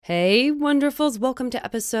Hey, wonderfuls. Welcome to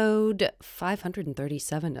episode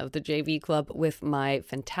 537 of the JV Club with my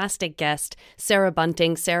fantastic guest, Sarah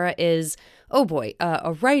Bunting. Sarah is,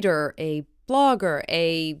 a writer, a blogger,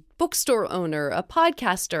 a bookstore owner, a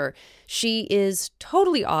podcaster. She is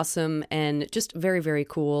totally awesome and just very, very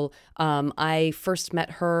cool. I first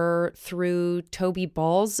met her through Toby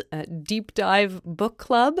Ball's Deep Dive Book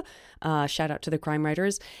Club. Shout out to the crime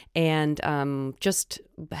writers. And just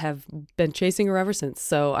have been chasing her ever since.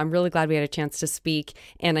 So I'm really glad we had a chance to speak.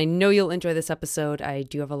 And I know you'll enjoy this episode. I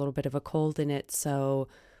do have a little bit of a cold in it. So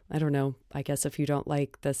I don't know. I guess if you don't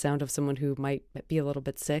like the sound of someone who might be a little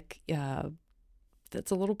bit sick, that's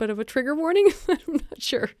a little bit of a trigger warning. I'm not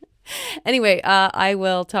sure. Anyway, I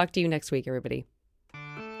will talk to you next week, everybody.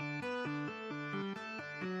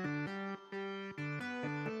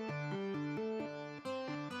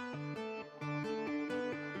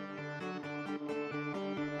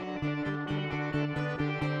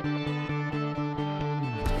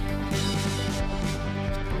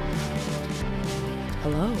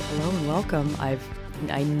 Hello, and welcome.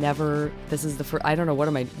 This is the first, I don't know, what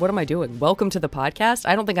am I doing? Welcome to the podcast.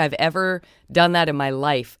 I don't think I've ever done that in my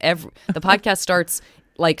life. The podcast starts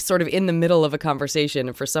like sort of in the middle of a conversation.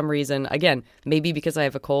 And for some reason, again, maybe because I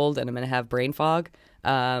have a cold and I'm going to have brain fog,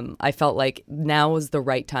 I felt like now was the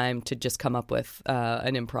right time to just come up with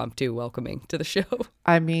an impromptu welcoming to the show.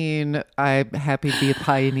 I mean, I'm happy to be a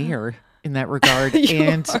pioneer in that regard.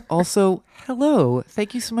 And also, hello.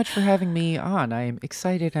 Thank you so much for having me on. I am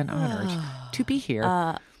excited and honored to be here.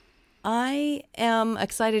 I am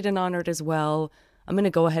excited and honored as well. I'm going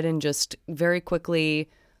to go ahead and just very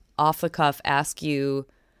quickly, off the cuff, ask you,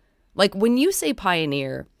 like, when you say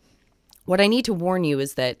pioneer, what I need to warn you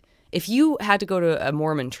is that if you had to go to a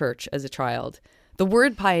Mormon church as a child, the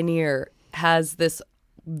word pioneer has this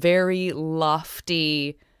very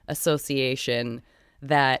lofty association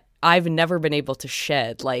that I've never been able to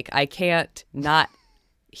shed. Like, I can't not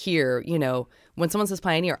hear, when someone says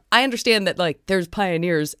pioneer, I understand that, like, there's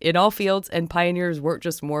pioneers in all fields, and pioneers weren't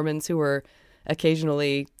just Mormons who were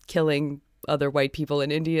occasionally killing other white people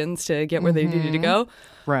and Indians to get where they needed to go.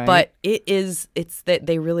 Right. But it's that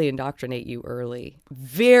they really indoctrinate you early,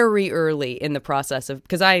 very early in the process of,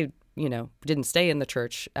 because I, didn't stay in the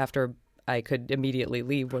church after I could immediately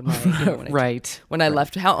leave when I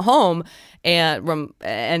left home,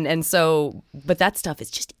 and so, but that stuff is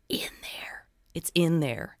just in there. It's in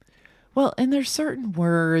there. Well, and there's certain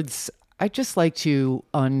words I just like to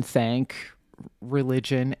unthank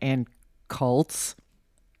religion and cults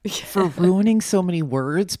for ruining so many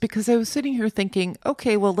words, because I was sitting here thinking,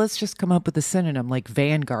 okay, well, let's just come up with a synonym like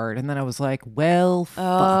vanguard. And then I was like, well,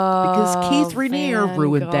 fuck, because Keith Rainier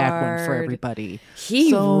ruined that one for everybody.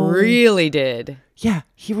 He really did. Yeah,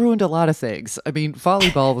 he ruined a lot of things. I mean,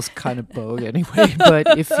 volleyball was kind of bogue anyway,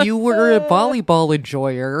 but if you were a volleyball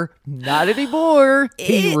enjoyer, not anymore.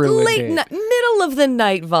 He ruined it. Middle of the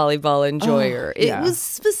night volleyball enjoyer. It was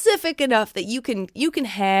specific enough that you can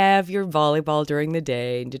have your volleyball during the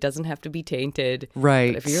day and it doesn't have to be tainted.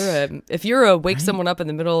 Right. But if you're wake someone up in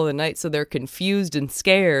the middle of the night so they're confused and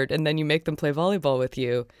scared, and then you make them play volleyball with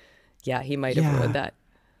you, yeah, he might have ruined that.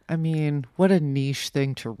 I mean, what a niche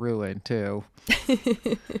thing to ruin, too.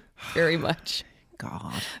 Very much.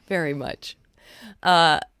 God. Very much.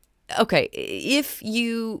 Okay,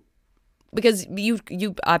 because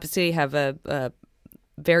you obviously have a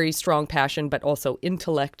very strong passion, but also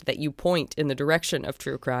intellect that you point in the direction of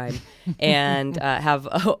true crime, and have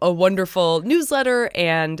a wonderful newsletter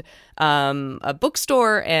and a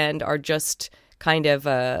bookstore, and are just kind of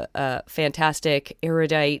a fantastic,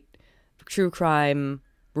 erudite true crime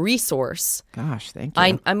resource. Gosh, thank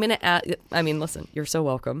you. I'm going to add, listen, you're so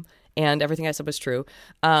welcome. And everything I said was true.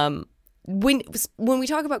 When we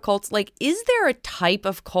talk about cults, like, is there a type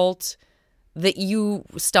of cult that you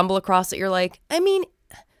stumble across that you're like,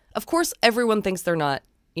 of course everyone thinks they're not,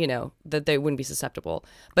 that they wouldn't be susceptible.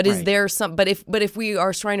 But is there some, but if we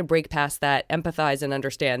are trying to break past that, empathize and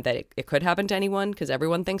understand that it could happen to anyone because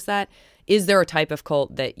everyone thinks that, is there a type of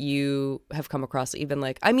cult that you have come across even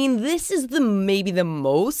like, this is maybe the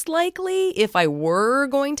most likely if I were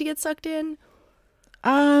going to get sucked in?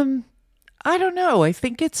 I don't know. I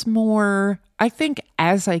think it's more,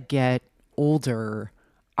 as I get older,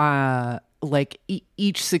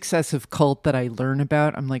 each successive cult that I learn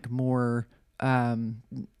about, I'm like more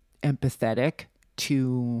empathetic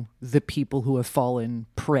to the people who have fallen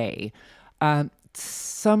prey.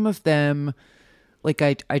 Some of them, like,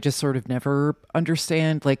 I just sort of never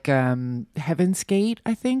understand. Like, Heaven's Gate,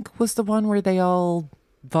 I think, was the one where they all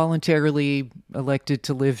voluntarily elected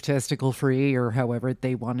to live testicle free, or however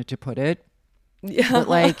they wanted to put it. Yeah. But,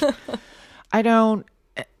 like, I don't,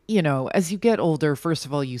 as you get older, first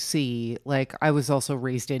of all, you see, like, I was also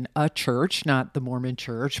raised in a church, not the Mormon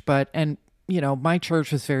church, and my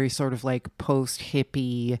church was very sort of like post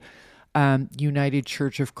hippie, United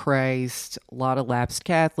Church of Christ, a lot of lapsed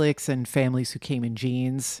Catholics and families who came in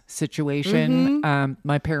jeans situation.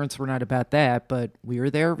 My parents were not about that, but we were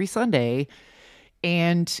there every Sunday.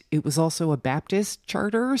 And it was also a Baptist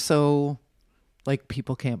charter. So, like,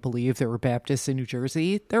 people can't believe there were Baptists in New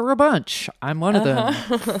Jersey. There were a bunch. I'm one of them.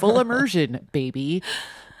 Full immersion, baby.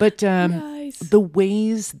 But Nice. the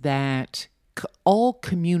ways that all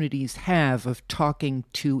communities have of talking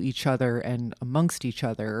to each other and amongst each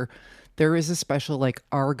other, there is a special like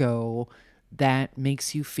argot that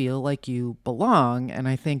makes you feel like you belong. And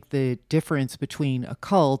I think the difference between a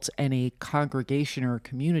cult and a congregation or a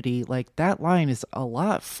community, like that line is a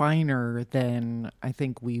lot finer than I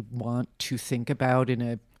think we want to think about in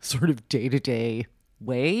a sort of day-to-day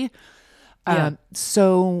way. Yeah.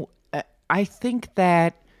 So I think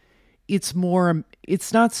that it's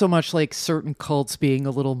not so much like certain cults being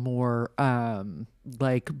a little more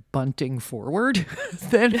like Bunting forward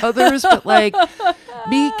than others, but like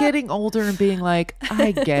me getting older and being like,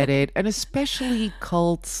 I get it. And especially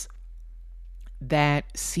cults that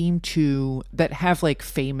have like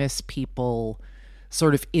famous people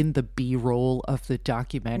sort of in the B-roll of the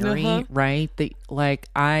documentary, right? Like,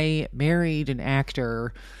 I married an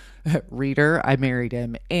actor, Reader, I married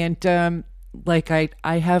him. And like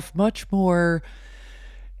I have much more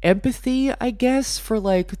empathy, I guess, for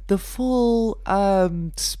like the full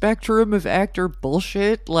spectrum of actor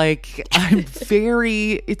bullshit. Like,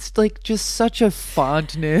 it's like just such a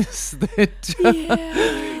fondness that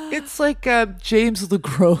it's like James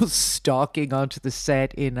LeGros stalking onto the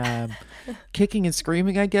set in Kicking and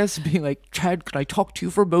Screaming, I guess, being like, Chad, can I talk to you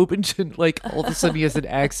for a moment? And like all of a sudden he has an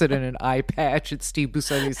accent and an eye patch, and Steve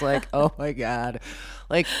Buscemi's like, oh my God.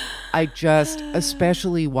 Like,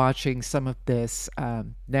 especially watching some of this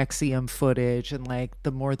Nexium footage, and like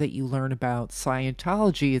the more that you learn about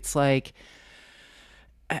Scientology, it's like,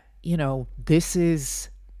 this is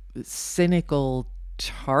cynical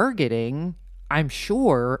targeting, I'm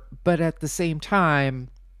sure, but at the same time,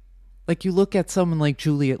 like, you look at someone like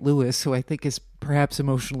Juliette Lewis, who I think is perhaps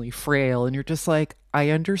emotionally frail, and you're just like, I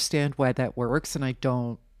understand why that works, and I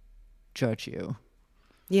don't judge you.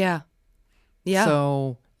 Yeah. Yeah.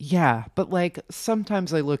 So, yeah, but like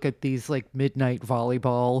sometimes I look at these like midnight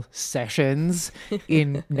volleyball sessions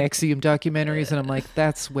in Nexium documentaries, and I'm like,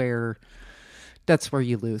 that's where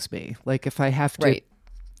you lose me. Like, if I have to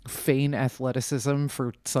feign athleticism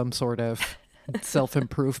for some sort of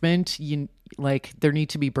self-improvement, there need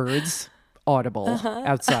to be birds audible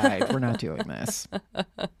outside. We're not doing this.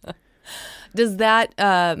 Does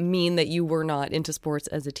that mean that you were not into sports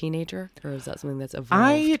as a teenager, or is that something that's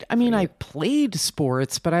evolved? I mean, I played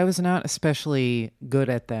sports, but I was not especially good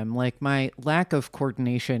at them. Like, my lack of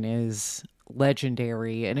coordination is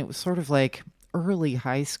legendary, and it was sort of like early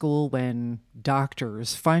high school when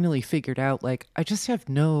doctors finally figured out, like, I just have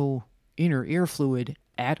no inner ear fluid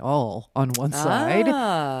at all on one side.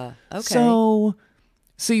 Okay.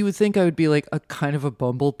 So you would think I would be like a kind of a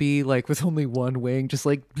bumblebee, like with only one wing, just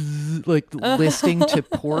like listing to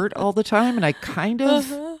port all the time. And I kind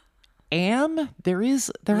of am. There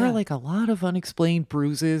are like a lot of unexplained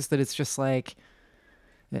bruises that it's just like,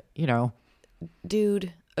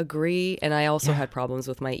 Dude, agree. And I also had problems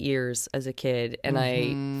with my ears as a kid. And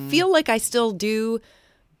I feel like I still do.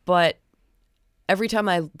 But every time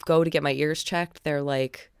I go to get my ears checked, they're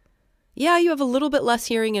like, yeah, you have a little bit less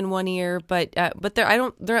hearing in one ear, but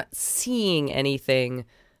they're not seeing anything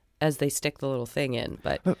as they stick the little thing in.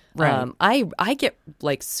 But I get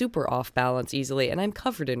like super off balance easily, and I'm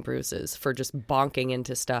covered in bruises for just bonking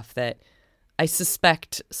into stuff that I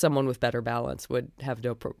suspect someone with better balance would have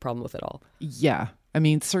no problem with at all. Yeah. I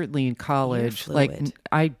mean, certainly in college, like,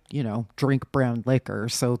 I, drink brown liquor,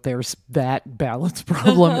 so there's that balance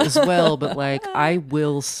problem as well. But like, I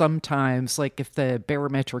will sometimes, like, if the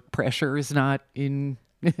barometric pressure is not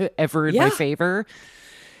ever in my favor,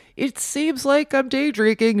 it seems like I'm day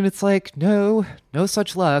drinking, and it's like, no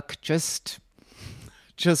such luck.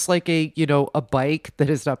 Just like a bike that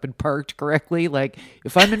has not been parked correctly. Like,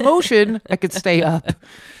 if I'm in motion, I could stay up.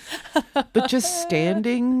 But just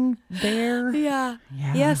standing there. Yeah.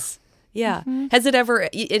 Yes. Yeah. Has it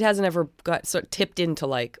hasn't ever got sort of tipped into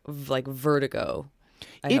like vertigo,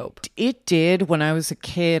 I hope. It did. When I was a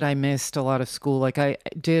kid, I missed a lot of school. Like, I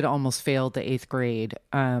did almost fail the 8th grade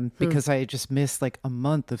because I had just missed like a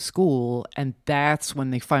month of school. And that's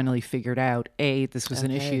when they finally figured out, A, this was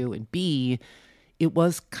an issue, and B, it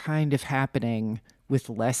was kind of happening with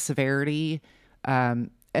less severity.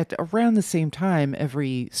 at around the same time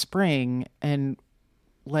every spring, and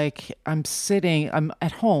like I'm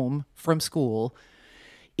at home from school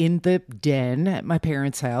in the den at my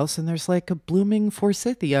parents' house, and there's like a blooming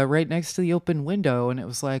forsythia right next to the open window. And it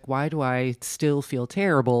was like, why do I still feel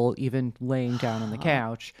terrible even laying down on the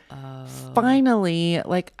couch? Finally,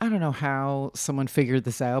 like, I don't know how someone figured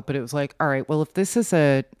this out, but it was like, all right, well, if this is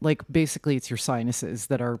like, basically it's your sinuses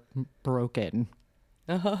that are broken.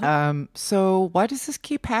 So why does this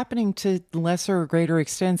keep happening to lesser or greater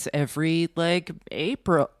extents every like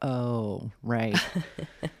April? Oh, right.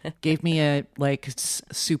 Gave me a like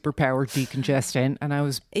super powered decongestant, and I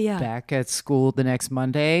was back at school the next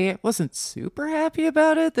Monday. Wasn't super happy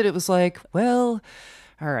about it, that it was like, well,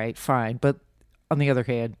 all right, fine. But on the other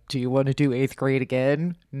hand, do you want to do 8th grade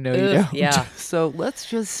again? No, you don't. Yeah. So let's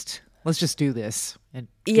just do this and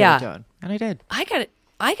get it done. And I did. I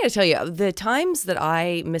gotta tell you, the times that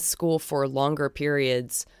I miss school for longer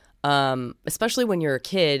periods, especially when you're a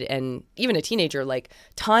kid and even a teenager, like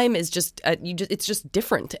time is just, it's just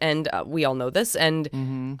different. And we all know this. And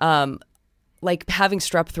like having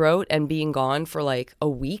strep throat and being gone for like a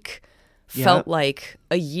week felt like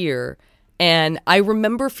a year. And I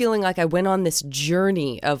remember feeling like I went on this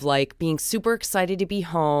journey of like being super excited to be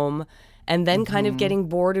home, and then kind of getting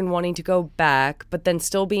bored and wanting to go back, but then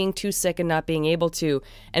still being too sick and not being able to.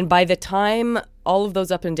 And by the time all of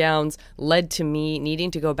those up and downs led to me needing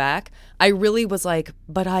to go back, I really was like,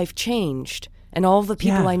 but I've changed. And all the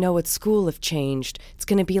people I know at school have changed. It's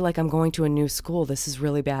going to be like I'm going to a new school. This is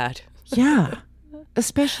really bad. Yeah.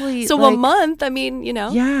 Especially so like, a month, I mean, you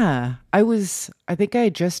know. Yeah. I think I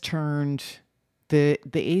had just turned the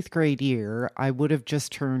 8th grade year. I would have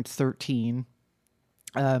just turned 13.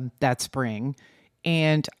 That spring,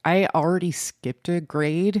 and I already skipped a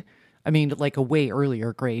grade. I mean, like a way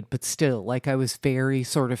earlier grade, but still, like I was very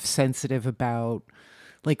sort of sensitive about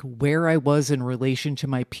like where I was in relation to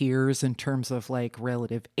my peers in terms of like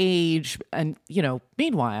relative age. And, you know,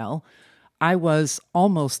 meanwhile, I was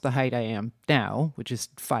almost the height I am now, which is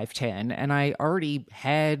 5'10", and I already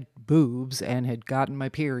had boobs and had gotten my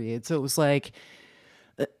period. So it was like,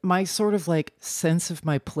 my sort of like sense of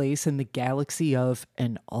my place in the galaxy of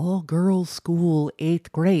an all-girls school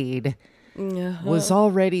 8th grade was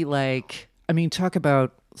already like, I mean, talk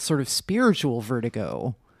about sort of spiritual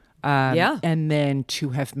vertigo. And then to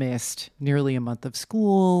have missed nearly a month of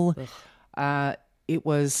school, it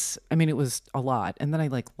was a lot. And then I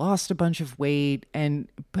like lost a bunch of weight,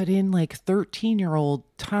 but in like 13-year-old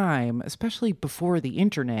time, especially before the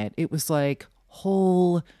internet, it was like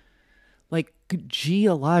whole like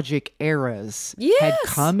geologic eras had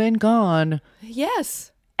come and gone.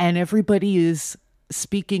 Yes. And everybody is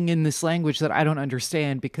speaking in this language that I don't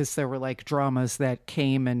understand, because there were like dramas that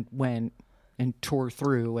came and went and tore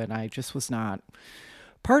through, and I just was not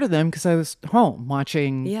part of them because I was home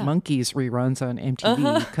watching Monkeys reruns on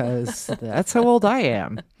MTV, because that's how old I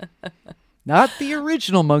am. Not the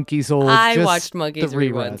original Monkeys old. I just watched Monkeys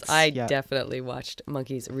reruns. I definitely watched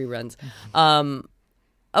Monkeys reruns.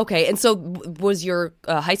 Okay, and so was your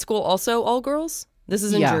high school also all girls? This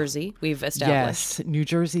is in Jersey, we've established. Yes, New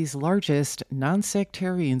Jersey's largest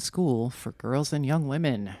non-sectarian school for girls and young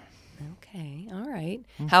women. Okay, all right.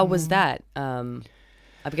 How was that?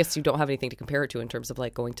 I guess you don't have anything to compare it to in terms of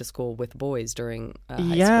like going to school with boys during high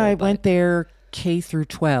school. Yeah, I went there K through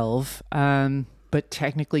 12, but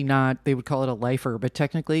technically not. They would call it a lifer, but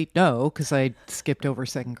technically no, because I skipped over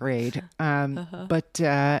 2nd grade. But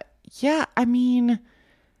yeah, I mean,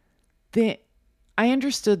 I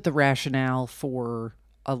understood the rationale for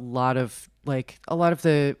a lot of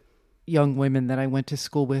the young women that I went to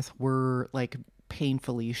school with were like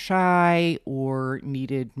painfully shy or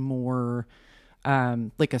needed more,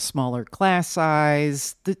 like a smaller class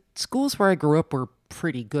size. The schools where I grew up were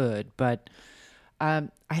pretty good, but I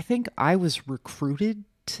think I was recruited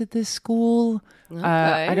to this school. Okay.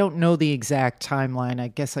 I don't know the exact timeline. I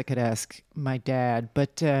guess I could ask my dad,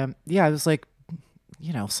 but yeah, I was like,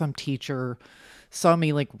 you know, some teacher saw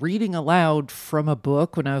me like reading aloud from a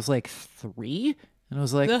book when I was like 3, and I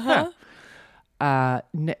was like,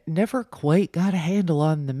 never quite got a handle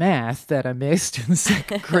on the math that I missed in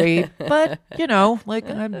 2nd grade, but you know, like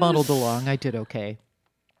I muddled along. I did okay.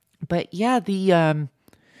 But yeah, the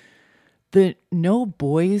no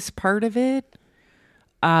boys part of it,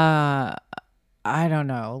 I don't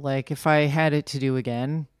know. Like if I had it to do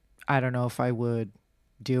again, I don't know if I would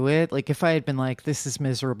do it. Like if I had been like, this is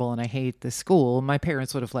miserable and I hate this school, my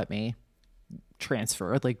parents would have let me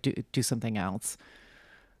transfer, like do something else.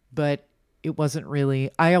 But it wasn't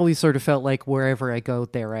really, I always sort of felt like wherever I go,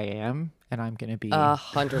 there I am, and I'm going to be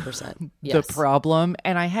 100%. the problem.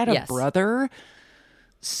 And I had a brother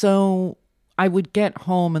So I would get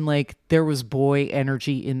home and like there was boy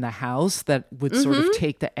energy in the house that would sort of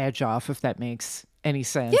take the edge off, if that makes any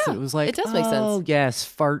sense. Yeah, It was like, it does make sense. oh yes,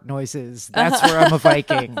 fart noises. That's where I'm a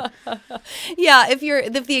Viking. Yeah, if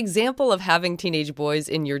the example of having teenage boys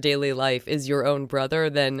in your daily life is your own brother,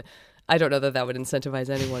 then I don't know that would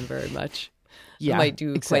incentivize anyone very much. Yeah, It might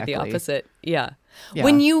do quite the exactly. opposite. Yeah. Yeah.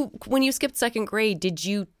 When you skipped second grade, did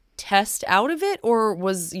you test out of it, or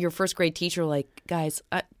was your first grade teacher like, guys,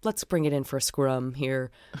 let's bring it in for a scrum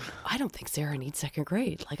here? I don't think Sarah needs second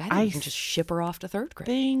grade. Like, I think we can just ship her off to third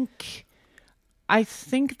grade. I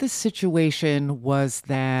think the situation was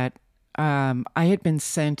that I had been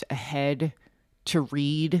sent ahead to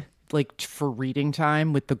read, like for reading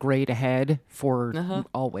time with the grade ahead for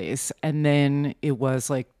always. And then it was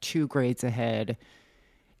like 2 grades ahead.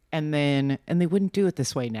 And they wouldn't do it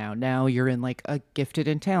this way now. Now you're in like a gifted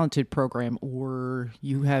and talented program, or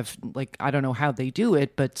you have like, I don't know how they do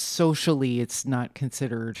it, but socially it's not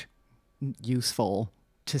considered useful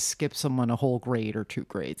to skip someone a whole grade or 2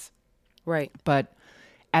 grades. Right. But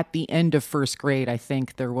at the end of first grade, I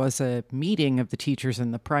think there was a meeting of the teachers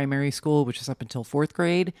in the primary school, which is up until 4th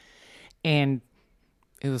grade. And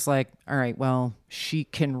it was like, all right, well, she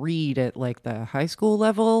can read at like the high school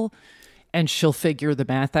level and she'll figure the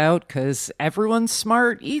math out because everyone's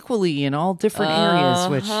smart equally in all different areas,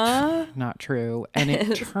 which not true. And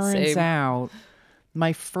it turns out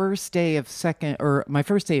my first day of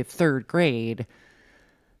 3rd grade,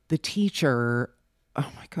 the teacher,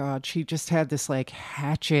 oh my God, she just had this like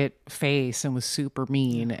hatchet face and was super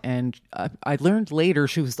mean. And I learned later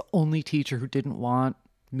she was the only teacher who didn't want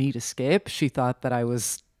me to skip. She thought that I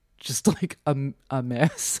was just like a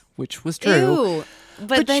mess, which was true. Ew.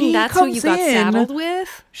 But then that's who you got saddled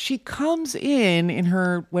with? She comes in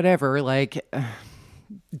her whatever, like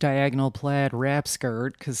diagonal plaid wrap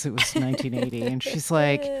skirt, because it was 1980. And she's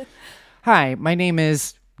like, hi, my name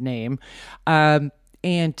is name. And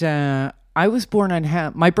I was born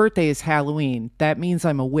on my birthday is Halloween. That means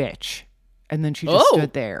I'm a witch. And then she just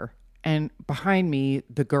stood there. And behind me,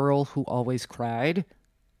 the girl who always cried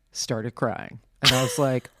started crying. And I was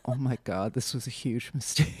like, oh my God, this was a huge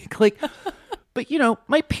mistake. Like, but you know,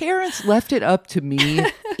 my parents left it up to me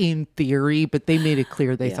in theory, but they made it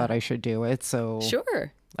clear they thought I should do it. So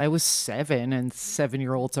sure. I was 7, and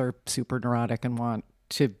 7-year-olds are super neurotic and want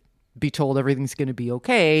to be told everything's going to be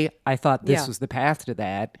okay. I thought this was the path to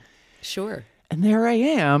that. Sure. And there I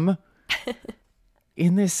am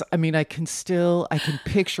in this. I mean, I can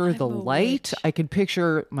picture the light. I can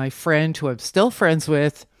picture my friend who I'm still friends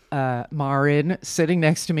with, Marin, sitting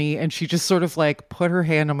next to me. And she just sort of like put her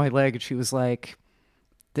hand on my leg and she was like,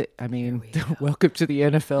 welcome to the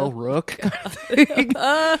NFL, Rook.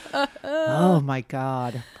 Oh my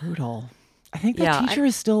God. Brutal. I think the teacher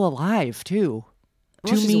is still alive too.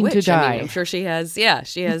 Well, too mean to die. I mean, I'm sure she has. Yeah,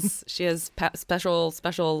 she has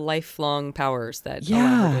special lifelong powers that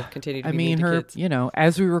allow her to continue to be mean to her kids. You know,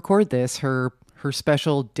 as we record this, her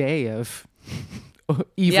special day of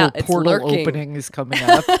evil portal lurking. opening is coming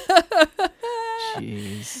up.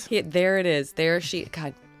 Jeez. There it is. There she.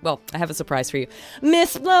 God. Well, I have a surprise for you,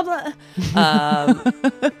 Miss Blah Blah.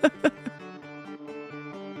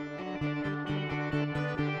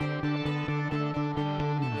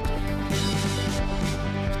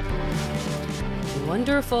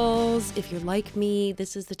 Wonderfuls. If you're like me,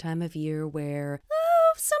 this is the time of year where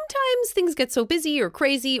sometimes things get so busy or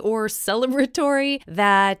crazy or celebratory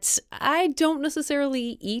that I don't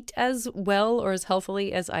necessarily eat as well or as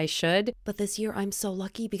healthily as I should. But this year I'm so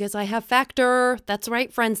lucky because I have Factor. That's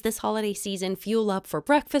right, friends. This holiday season, fuel up for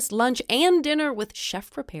breakfast, lunch, and dinner with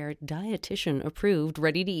chef-prepared, dietitian-approved,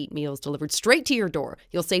 ready-to-eat meals delivered straight to your door.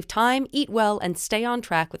 You'll save time, eat well, and stay on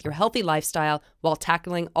track with your healthy lifestyle while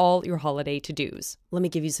tackling all your holiday to-dos. Let me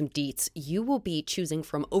give you some deets. You will be choosing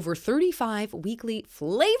from over 35 weekly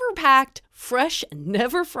flavor-packed, fresh,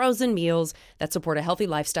 never frozen meals that support a healthy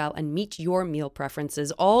lifestyle and meet your meal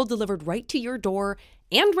preferences, all delivered right to your door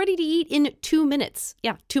and ready to eat in 2 minutes.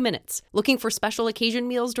 Yeah, 2 minutes. Looking for special occasion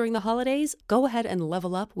meals during the holidays? Go ahead and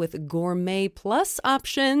level up with Gourmet Plus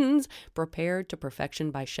options, prepared to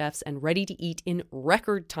perfection by chefs and ready to eat in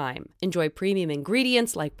record time. Enjoy premium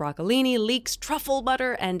ingredients like broccolini, leeks, truffle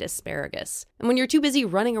butter, and asparagus. And when you're too busy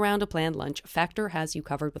running around to plan lunch, Factor has you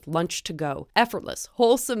covered with lunch to go. Effortless,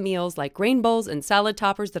 wholesome meals like grain bowls and salad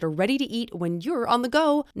toppers that are ready to eat when you're on the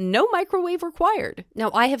go. No microwave required.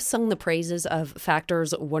 Now, I have sung the praises of Factor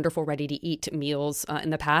Factor's wonderful ready-to-eat meals in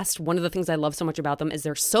the past. One of the things I love so much about them is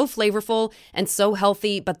they're so flavorful and so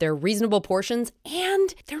healthy, but they're reasonable portions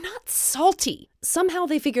and they're not salty. Somehow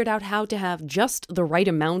they figured out how to have just the right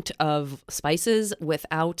amount of spices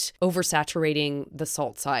without oversaturating the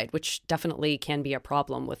salt side, which definitely can be a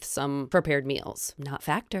problem with some prepared meals. Not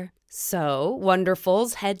Factor. So,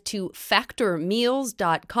 wonderfuls, head to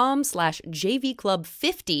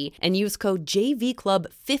factormeals.com/JVClub50 and use code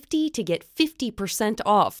JVClub50 to get 50%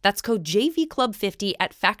 off. That's code JVClub50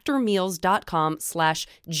 at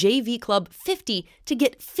factormeals.com/JVClub50 to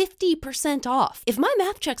get 50% off. If my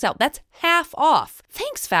math checks out, that's half off.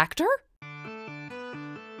 Thanks, Factor.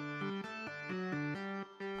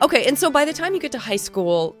 Okay, and so by the time you get to high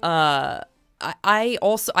school, I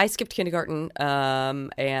skipped kindergarten,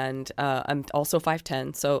 and I'm also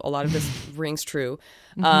 5'10", so a lot of this rings true.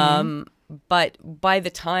 But by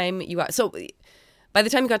the time you got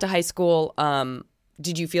to high school,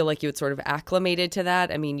 did you feel like you had sort of acclimated to that?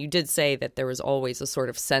 I mean, you did say that there was always a sort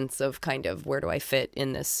of sense of kind of where do I fit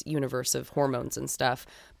in this universe of hormones and stuff.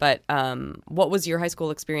 But what was your high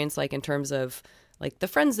school experience like in terms of like the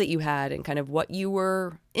friends that you had and kind of what you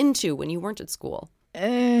were into when you weren't at school?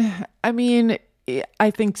 I mean,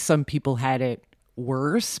 I think some people had it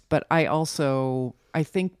worse, but I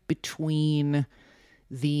think between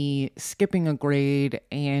the skipping a grade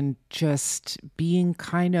and just being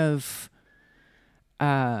kind of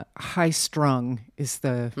high strung is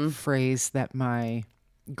the phrase that my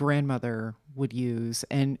grandmother would use.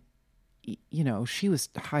 And, you know, she was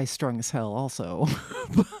high strung as hell also,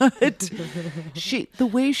 but the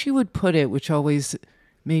way she would put it, which always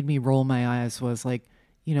made me roll my eyes, was like,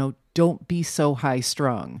 you know, don't be so high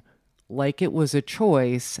strung, like it was a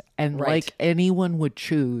choice and like anyone would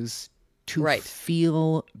choose to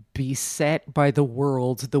feel beset by the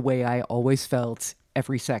world the way I always felt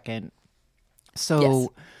every second.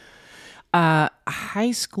 So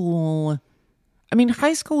high school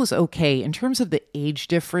was okay. In terms of the age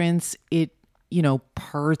difference,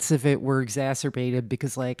 parts of it were exacerbated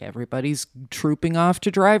because like everybody's trooping off to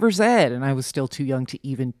driver's ed and I was still too young to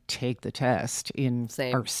even take the test in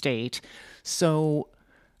our state. So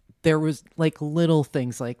there was like little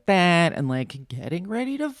things like that and like getting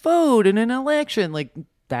ready to vote in an election, like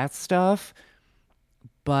that stuff.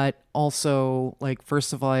 But also, like,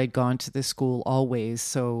 first of all, I had gone to this school always.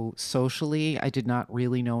 So socially, I did not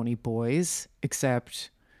really know any boys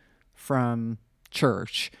except from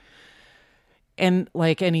church. And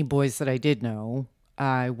like any boys that I did know,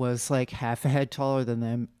 I was like half a head taller than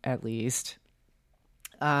them, at least.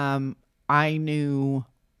 I knew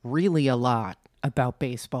really a lot about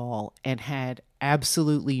baseball and had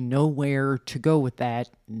absolutely nowhere to go with that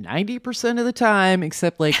 90% of the time,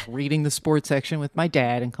 except like reading the sports section with my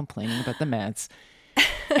dad and complaining about the Mets.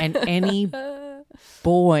 And any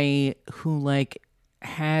boy who like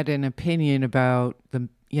had an opinion about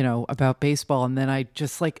about baseball, and then I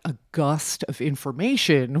just like a gust of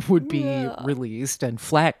information would be released and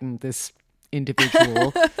flatten this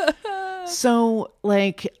individual. So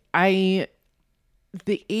like the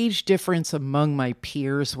age difference among my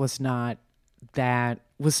peers was not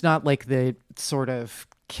like the sort of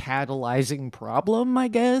catalyzing problem, I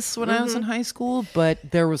guess, when I was in high school,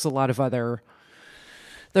 but there was a lot of other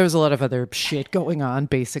shit going on,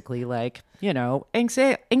 basically, like,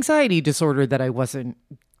 anxiety disorder that I wasn't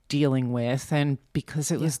dealing with. And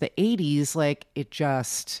because it was the 80s, like it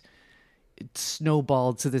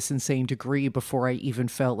snowballed to this insane degree before I even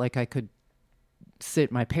felt like I could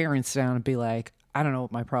sit my parents down and be like, I don't know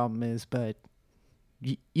what my problem is, but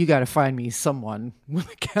you got to find me someone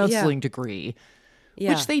with a counseling degree,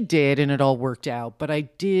 which they did, and it all worked out. But I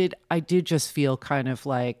did just feel kind of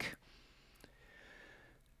like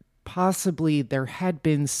possibly there had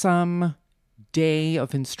been some day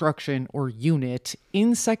of instruction or unit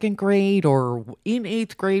in second grade or in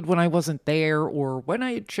eighth grade when I wasn't there, or when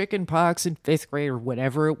I had chicken pox in fifth grade or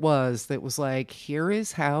whatever it was, that was like, here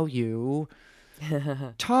is how you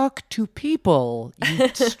talk to people, you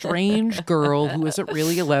strange girl who isn't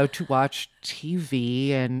really allowed to watch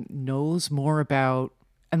TV and knows more about,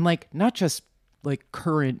 and like not just like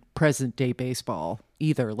current present day baseball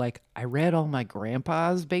either. Like I read all my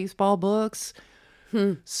grandpa's baseball books.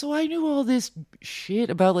 So I knew all this shit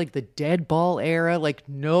about like the dead ball era. Like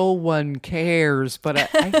no one cares, but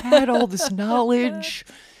I had all this knowledge,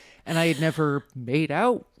 and I had never made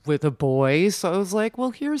out with a boy. So I was like,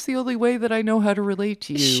 well, here's the only way that I know how to relate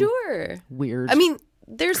to you. Sure. Weird. I mean,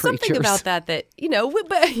 there's something about that, but,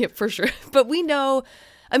 yeah, for sure. But we know,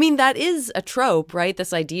 I mean, that is a trope, right?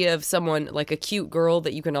 This idea of someone like a cute girl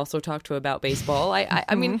that you can also talk to about baseball.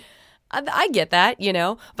 I mean, I get that,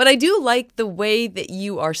 but I do like the way that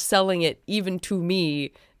you are selling it, even to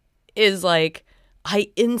me, is like,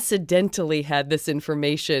 I incidentally had this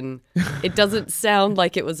information. It doesn't sound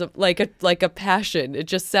like it was like a passion. It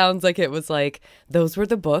just sounds like it was like, those were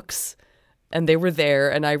the books and they were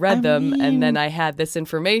there and I read them and then I had this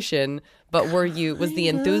information. But was the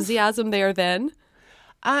enthusiasm there then?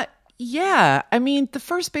 Yeah. I mean, the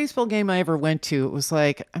first baseball game I ever went to, it was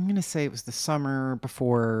like, I'm going to say it was the summer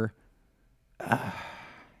before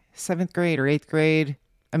 7th grade or 8th grade.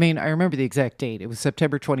 I mean, I remember the exact date. It was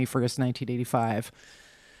September 21st, 1985.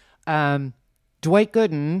 Dwight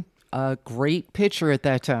Gooden, a great pitcher at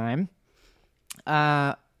that time,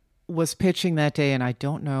 was pitching that day, and I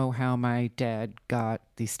don't know how my dad got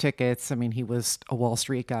these tickets. I mean, he was a Wall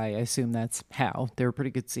Street guy. I assume that's how. They were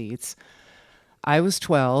pretty good seats. I was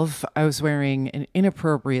 12. I was wearing an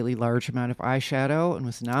inappropriately large amount of eyeshadow and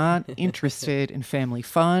was not interested in family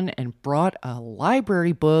fun and brought a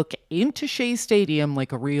library book into Shea Stadium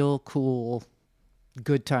like a real cool,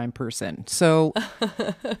 good time person. So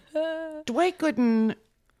Dwight Gooden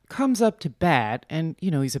comes up to bat and,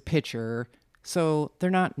 he's a pitcher. So they're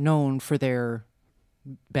not known for their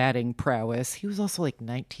batting prowess. He was also like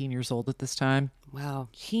 19 years old at this time. Wow.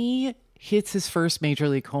 He hits his first major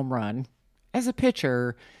league home run. As a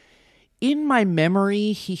pitcher, in my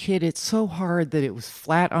memory, he hit it so hard that it was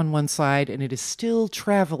flat on one side, and it is still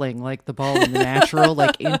traveling like the ball in the natural,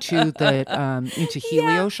 like into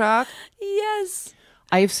helioshock. Yes.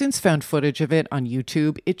 I have since found footage of it on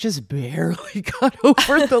YouTube. It just barely got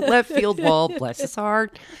over the left field wall. Bless his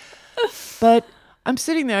heart. But I'm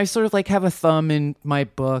sitting there, I sort of like have a thumb in my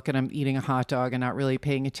book and I'm eating a hot dog and not really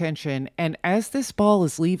paying attention. And as this ball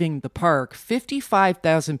is leaving the park,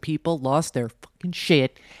 55,000 people lost their fucking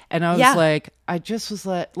shit. And I was I just was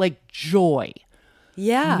like joy.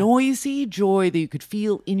 Yeah. Noisy joy that you could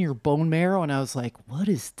feel in your bone marrow. And I was like, what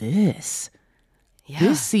is this? Yeah.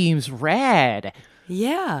 This seems rad.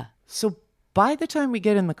 Yeah. So by the time we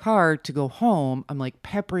get in the car to go home, I'm like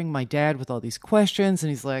peppering my dad with all these questions. And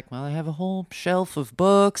he's like, well, I have a whole shelf of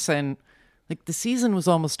books. And like the season was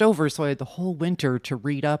almost over. So I had the whole winter to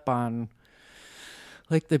read up on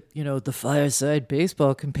like the Fireside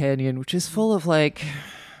Baseball Companion, which is full of like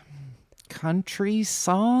country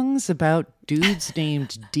songs about dudes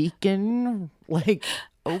named Deacon. Like,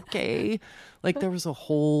 okay. Like there was a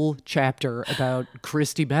whole chapter about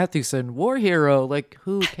Christy Mathewson, war hero. Like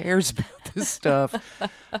who cares about this stuff?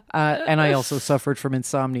 And I also suffered from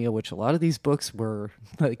insomnia, which a lot of these books were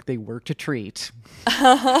like they worked a treat.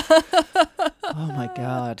 Oh my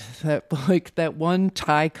God. That one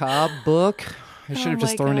Ty Cobb book. I should have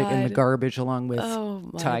just thrown it in the garbage along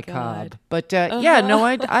with Ty Cobb. But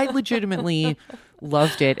I legitimately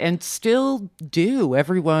loved it and still do.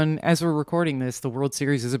 Everyone, as we're recording this, the World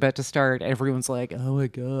Series is about to start. Everyone's like, oh my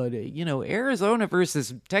God, Arizona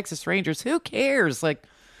versus Texas Rangers. Who cares? Like,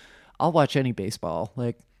 I'll watch any baseball.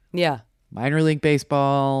 Like, yeah, minor league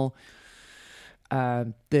baseball,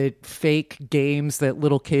 the fake games that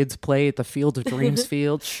little kids play at the Field of Dreams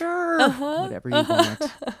field. Sure, whatever you want.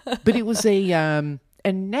 But it was and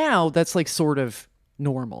now that's like sort of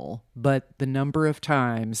normal. But the number of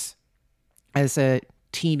times as a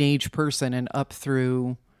teenage person and up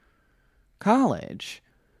through college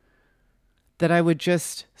that I would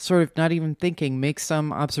just sort of not even thinking, make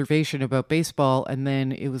some observation about baseball. And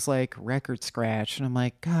then it was like record scratch. And I'm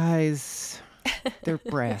like, guys, they're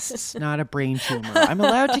breasts, not a brain tumor. I'm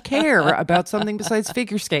allowed to care about something besides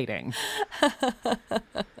figure skating.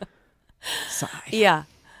 Sigh. Yeah.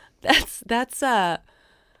 That's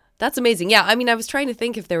amazing. Yeah. I mean, I was trying to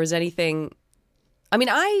think if there was anything. I mean,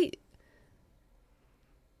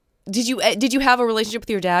 Did you have a relationship with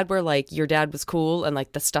your dad where like your dad was cool and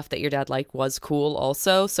like the stuff that your dad liked was cool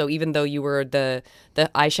also? So even though you were the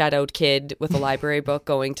eyeshadowed kid with a library book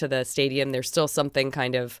going to the stadium, there's still something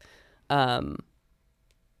kind of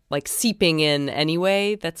like seeping in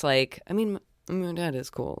anyway. That's like, I mean, my dad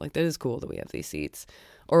is cool. Like that is cool that we have these seats.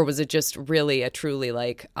 Or was it just really a truly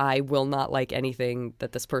like, I will not like anything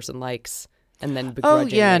that this person likes and then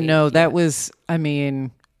begrudgingly? Oh yeah, no, that was, I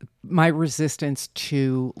mean, my resistance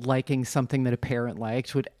to liking something that a parent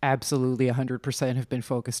liked would absolutely 100% have been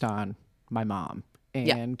focused on my mom.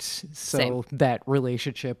 And so same. That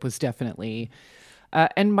relationship was definitely,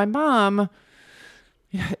 and my mom,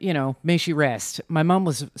 may she rest. My mom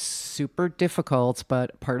was super difficult,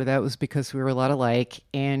 but part of that was because we were a lot alike.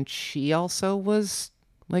 And she also was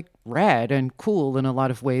like rad and cool in a lot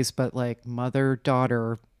of ways, but like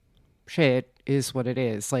mother-daughter shit is what it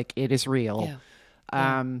is. Like it is real.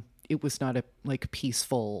 Yeah. It was not a like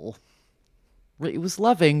peaceful it was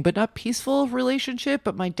loving, but not peaceful relationship.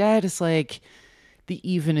 But my dad is like the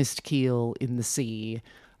evenest keel in the sea.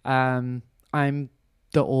 I'm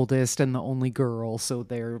the oldest and the only girl, so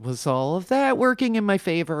there was all of that working in my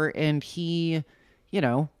favor. And he,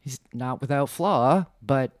 he's not without flaw,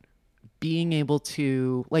 but being able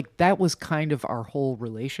to, like, that was kind of our whole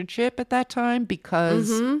relationship at that time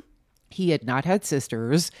because he had not had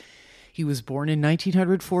sisters. He was born in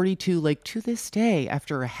 1942, like to this day,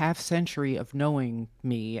 after a half century of knowing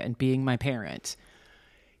me and being my parent.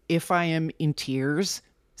 If I am in tears,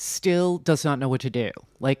 still does not know what to do.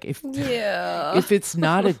 Like if it's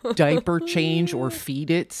not a diaper change or feed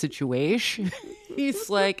it situation, he's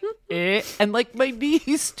like, eh. And like my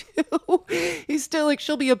niece too. He's still like,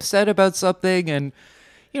 she'll be upset about something. And,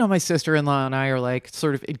 my sister-in-law and I are like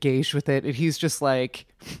sort of engaged with it. And he's just like,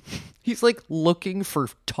 he's like looking for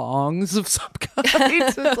tongs of some kind.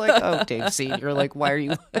 It's like, oh, Dave Sr., like, why are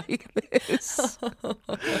you like this?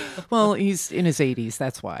 Well, he's in his 80s.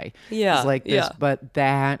 That's why. Yeah. He's like this. Yeah. But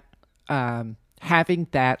that, having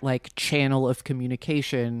that like channel of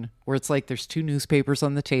communication where it's like there's two newspapers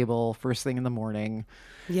on the table first thing in the morning.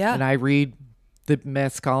 Yeah. And I read the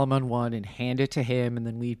Mets column on one and hand it to him. And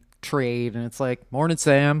then we trade. And it's like, morning,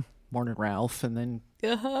 Sam. Morning, Ralph. And then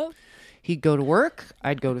he'd go to work.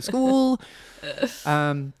 I'd go to school,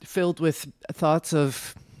 filled with thoughts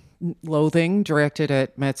of loathing directed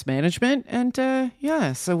at Mets management. And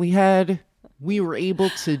so we were able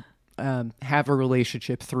to have a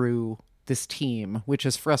relationship through this team, which,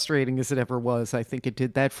 as frustrating as it ever was, I think it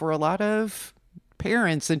did that for a lot of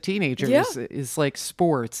parents and teenagers. Is like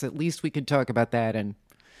sports. At least we could talk about that and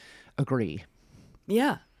agree.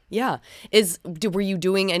 Yeah. Yeah. Were you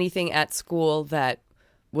doing anything at school that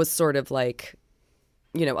was sort of like,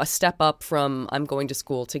 a step up from I'm going to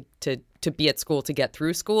school to be at school to get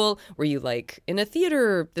through school? Were you like in a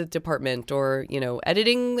theater department or,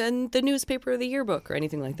 editing the newspaper or the yearbook or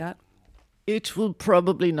anything like that? It will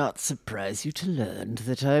probably not surprise you to learn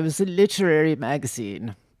that I was a literary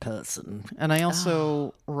magazine person. And I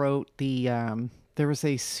also wrote there was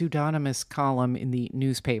a pseudonymous column in the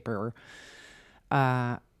newspaper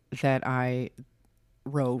that I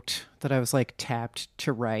wrote that I was like tapped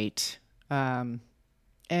to write. And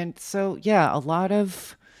so, yeah, a lot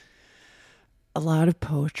of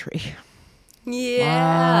poetry.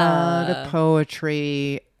 Yeah. A lot of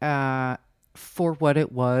poetry. For what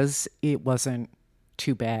it wasn't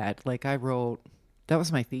too bad. Like that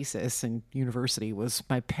was my thesis in university, was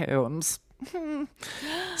my poems.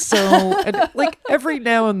 So, and like every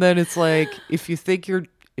now and then it's like, if you think you're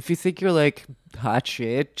like hot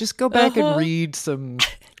shit, just go back and read some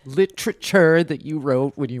literature that you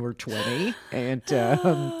wrote when you were 20 and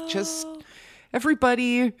just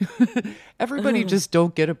everybody just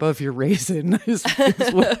don't get above your raisin is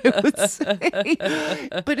what I would say.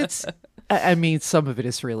 But some of it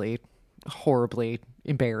is really horribly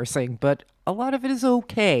embarrassing, but a lot of it is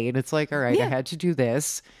okay. And it's like, all right, I had to do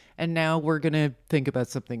this and now we're going to think about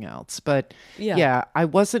something else. But yeah, I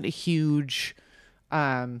wasn't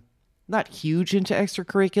not huge into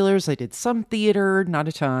extracurriculars. I did some theater, not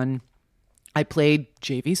a ton. I played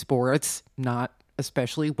JV sports, not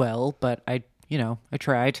especially well, but I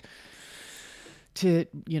tried to,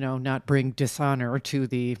 not bring dishonor to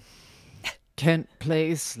the Kent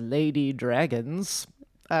Place Lady Dragons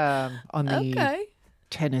on the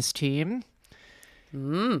tennis team.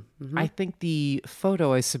 Mm-hmm. I think the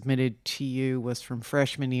photo I submitted to you was from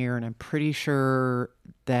freshman year, and I'm pretty sure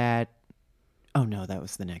that... Oh, no, that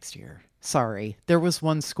was the next year. Sorry. There was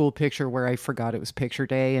one school picture where I forgot it was picture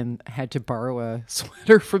day and had to borrow a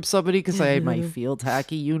sweater from somebody because I had my field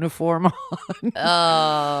hockey uniform on.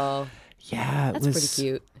 Oh. Yeah, that's pretty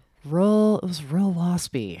cute. It was real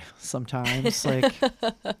waspy sometimes. Like,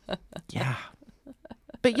 yeah.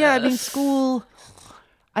 But yeah, school,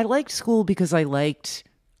 I liked school because I liked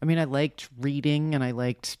reading and I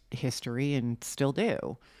liked history and still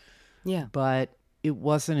do. Yeah. But it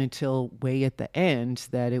wasn't until way at the end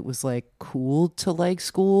that it was like cool to like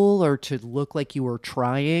school or to look like you were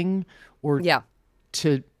trying or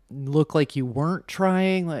to look like you weren't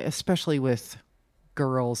trying. Like, especially with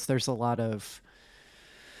girls, there's a lot of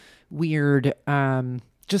weird,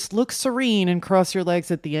 just look serene and cross your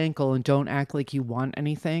legs at the ankle and don't act like you want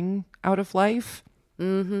anything out of life.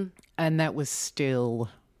 Mm-hmm. And that was still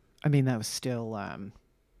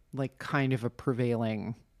like kind of a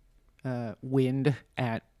prevailing wind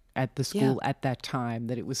at the school at that time,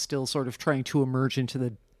 that it was still sort of trying to emerge into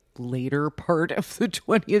the later part of the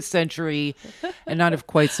 20th century and not have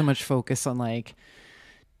quite so much focus on like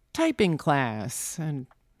typing class and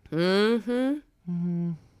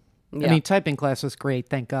Yeah. I mean, typing class was great.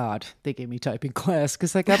 Thank God they gave me typing class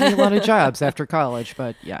because that got me a lot of jobs after college.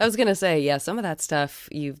 But yeah. I was going to say, yeah, some of that stuff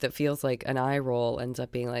that feels like an eye roll ends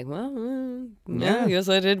up being like, well, yeah, I guess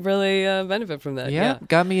I did really benefit from that. Yeah,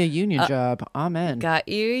 got me a union job. Amen. Got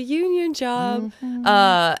you a union job.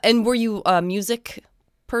 Mm-hmm. And were you a music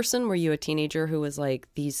person? Were you a teenager who was like,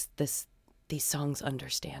 these songs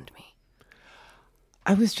understand me?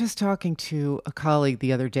 I was just talking to a colleague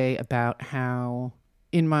the other day about how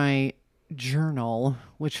in my journal,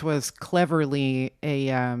 which was cleverly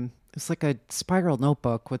it's like a spiral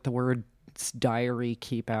notebook with the words diary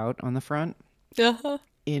keep out on the front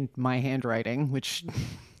in my handwriting, which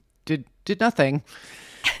did nothing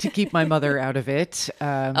to keep my mother out of it.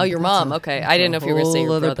 Oh, your mom. Okay. I didn't know if you were going to say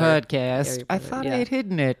your other brother. podcast. Yeah, I thought I had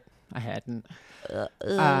hidden it. I hadn't.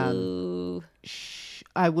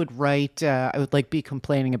 I would write, I would like be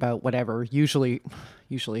complaining about whatever, usually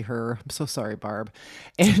her. I'm so sorry, Barb.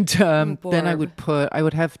 And then I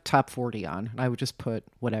would have top 40 on, and I would just put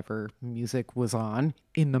whatever music was on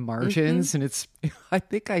in the margins. And I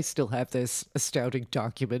think I still have this astounding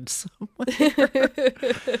document somewhere.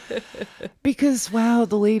 Because, wow,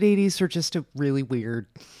 the late 80s were just a really weird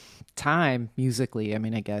time musically. I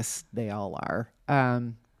mean, I guess they all are.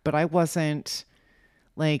 But I wasn't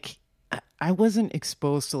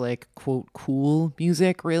exposed to like quote cool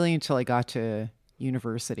music really until I got to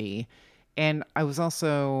university. And I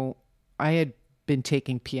had been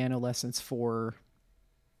taking piano lessons for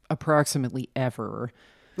approximately ever.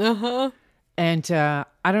 And I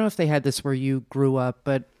don't know if they had this where you grew up,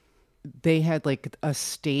 but they had like a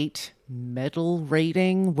state medal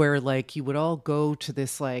rating where like you would all go to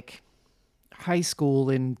this like high school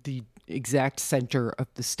in the exact center of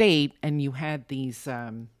the state, and you had these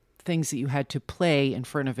things that you had to play in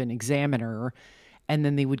front of an examiner, and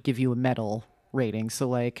then they would give you a medal rating. So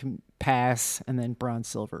like pass, and then bronze,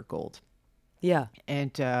 silver, gold. Yeah.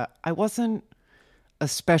 And I wasn't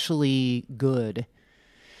especially good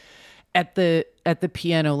at the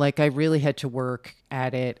piano. Like I really had to work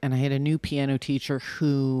at it, and I had a new piano teacher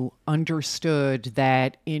who understood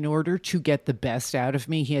that in order to get the best out of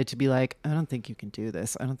me, he had to be like, I don't think you can do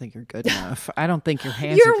this. I don't think you're good enough. I don't think your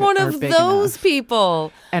hands You're one of big those enough.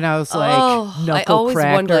 people. And I was like, I always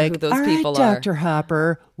wonder like, who those all right, people are. Dr.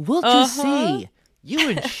 Hopper, we'll just see.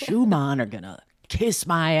 You and Schumann are gonna kiss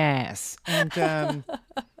my ass. And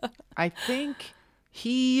I think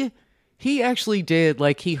he actually did.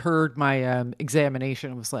 Like he heard my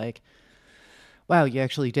examination and was like, wow, you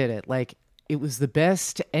actually did it. Like it was the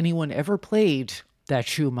best anyone ever played that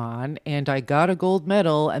Schumann, and I got a gold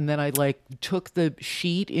medal. And then I like took the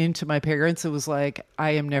sheet into my parents. It was like,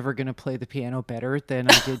 I am never going to play the piano better than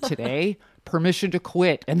I did today. Permission to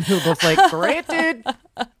quit. And they were both like, granted.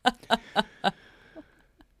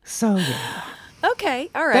 So yeah. Okay,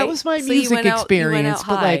 all right. That was my music experience.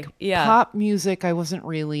 But like yeah. pop music, I wasn't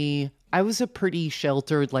really. I was a pretty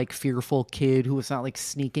sheltered, like fearful kid who was not like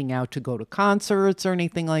sneaking out to go to concerts or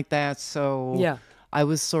anything like that. So yeah. I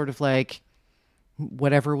was sort of like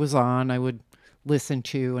whatever was on, I would listen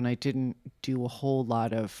to, and I didn't do a whole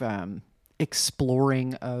lot of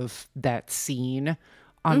exploring of that scene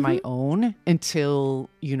on my own until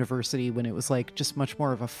university, when it was like just much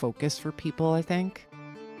more of a focus for people, I think.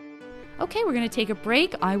 Okay, we're going to take a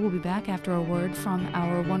break. I will be back after a word from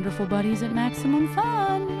our wonderful buddies at Maximum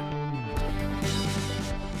Fun.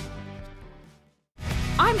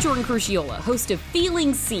 I'm Jordan Crucchiola, host of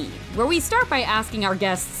Feeling Seen, where we start by asking our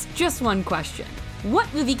guests just one question.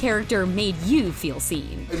 What movie character made you feel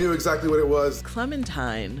seen? I knew exactly what it was.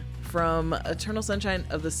 Clementine from Eternal Sunshine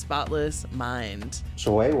of the Spotless Mind.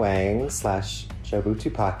 Joy Wang / Jobu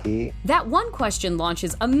Tupaki. That one question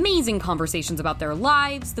launches amazing conversations about their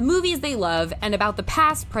lives, the movies they love, and about the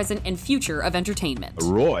past, present, and future of entertainment.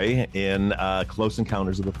 Roy in Close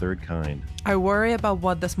Encounters of the Third Kind. I worry about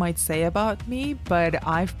what this might say about me, but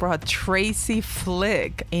I've brought Tracy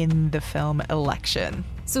Flick in the film Election.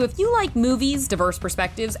 So if you like movies, diverse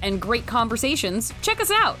perspectives, and great conversations, check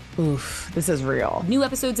us out. Oof, this is real. New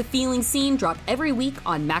episodes of Feeling Seen drop every week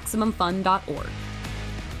on MaximumFun.org.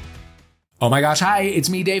 Oh my gosh, hi, it's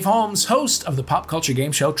me, Dave Holmes, host of the pop culture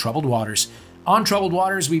game show Troubled Waters. On Troubled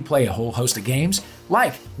Waters, we play a whole host of games,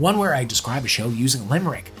 like one where I describe a show using a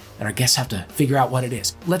limerick, and our guests have to figure out what it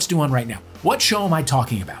is. Let's do one right now. What show am I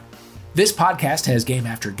talking about? This podcast has game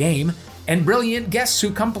after game, and brilliant guests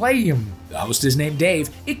who come play them. The host is named Dave.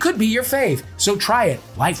 It could be your fave, so try it.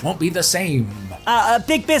 Life won't be the same.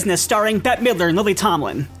 Big Business, starring Bette Midler and Lily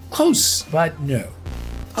Tomlin. Close, but no.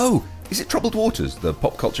 Oh, is it Troubled Waters, the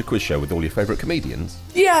pop culture quiz show with all your favourite comedians?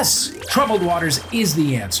 Yes! Troubled Waters is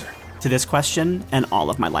the answer. to this question and all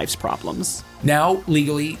of my life's problems. Now,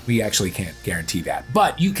 legally, we actually can't guarantee that,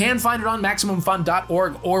 but you can find it on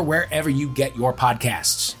MaximumFun.org or wherever you get your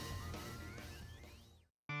podcasts.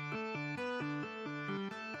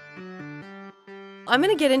 I'm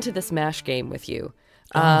going to get into this MASH game with you.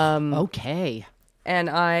 Okay. And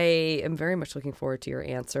I am very much looking forward to your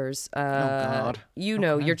answers. God.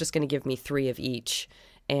 You're just going to give me 3 of each.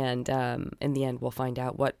 And in the end, we'll find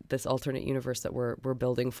out what this alternate universe that we're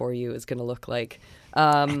building for you is going to look like.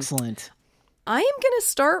 Excellent. I am going to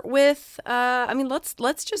start with,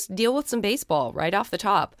 let's just deal with some baseball right off the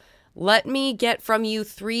top. Let me get from you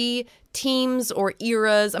 3 teams or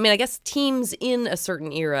eras. I mean, I guess teams in a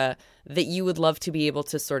certain era that you would love to be able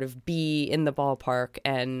to sort of be in the ballpark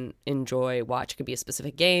and enjoy, watch. It could be a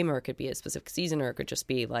specific game, or it could be a specific season, or it could just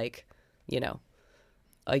be like,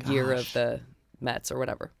 a year of the Mets or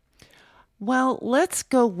whatever. Well, let's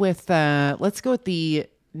go with the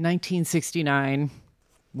 1969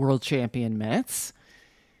 World Champion Mets.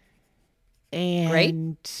 And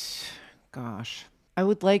Great. Gosh, I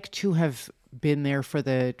would like to have been there for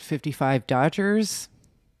the 55 Dodgers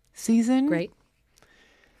season. Great.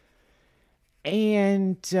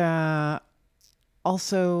 And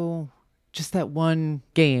also just that one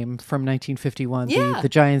game from 1951, the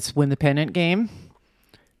Giants win the pennant game.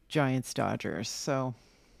 Giants Dodgers. So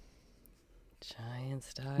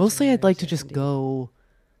Giants Dodgers. mostly I'd like to just go.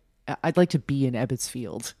 I'd like to be in Ebbets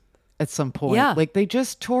Field at some point. Yeah. Like they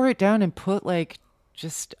just tore it down and put like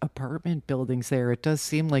just apartment buildings there. It does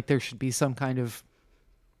seem like there should be some kind of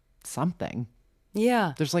something.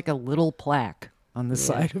 Yeah. There's like a little plaque on the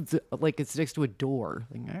side of the, like it's next to a door.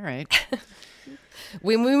 Like, all right.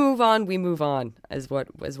 When we move on is what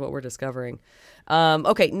we're discovering.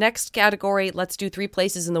 Okay, next category. Let's do 3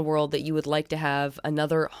 places in the world that you would like to have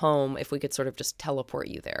another home if we could sort of just teleport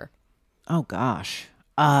you there. Oh gosh.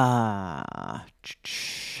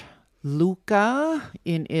 Lucca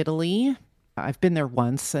in Italy. I've been there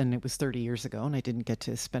once and it was 30 years ago and I didn't get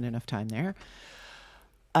to spend enough time there.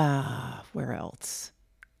 Where else?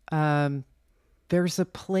 There's a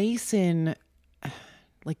place in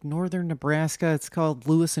like northern Nebraska. It's called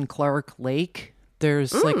Lewis and Clark Lake.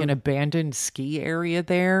 There's like an abandoned ski area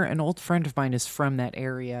there. An old friend of mine is from that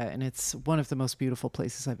area, and it's one of the most beautiful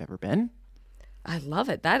places I've ever been. I love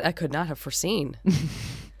it. That I could not have foreseen.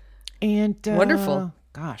 And wonderful.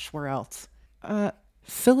 Gosh, where else?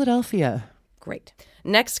 Philadelphia. Great.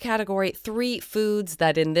 Next category, 3 foods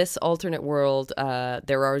that in this alternate world,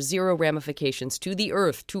 there are 0 ramifications to the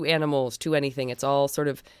earth, to animals, to anything. It's all sort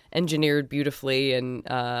of engineered beautifully, and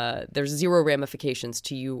there's 0 ramifications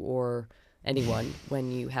to you or anyone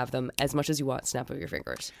when you have them as much as you want. Snap of your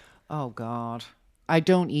fingers. Oh, God. I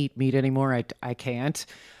don't eat meat anymore. I can't.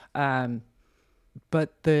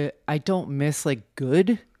 But I don't miss like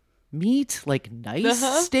good meat, like nice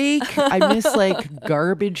steak. I miss like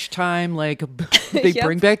garbage time. Like they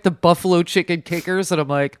bring back the buffalo chicken kickers, and I'm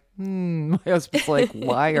like, my husband's like,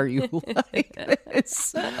 why are you like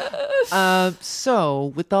this?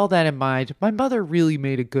 So with all that in mind, my mother really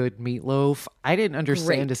made a good meatloaf. I didn't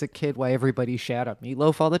understand as a kid why everybody shat on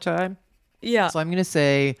meatloaf all the time. Yeah. So I'm gonna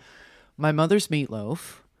say my mother's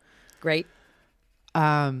meatloaf. Great.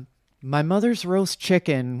 My mother's roast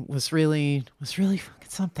chicken was really fucking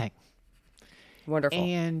something. Wonderful.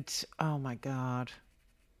 And oh my God,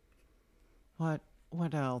 what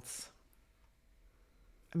else?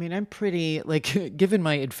 I mean, I'm pretty like, given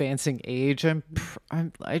my advancing age, I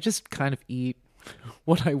just kind of eat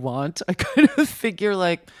what I want. I kind of figure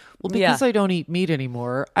like, well, because I don't eat meat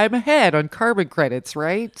anymore, I'm ahead on carbon credits,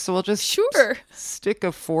 right? So I'll just stick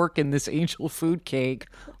a fork in this angel food cake.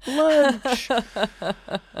 Lunch.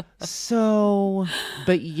 So,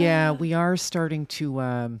 but yeah, we are starting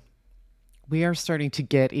to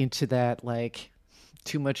get into that, like,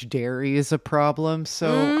 too much dairy is a problem.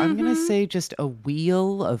 So I'm going to say just a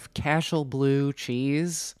wheel of Cashel Blue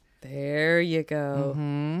cheese. There you go.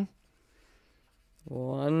 Mm-hmm.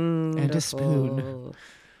 Wonderful. And a spoon.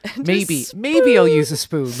 Maybe I'll use a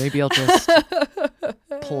spoon. Maybe I'll just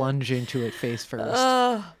plunge into it face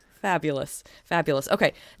first. Fabulous. Fabulous.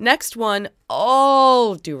 Okay, next one.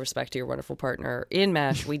 All due respect to your wonderful partner. In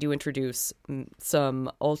MASH, we do introduce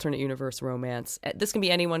some alternate universe romance. This can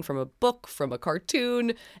be anyone from a book, from a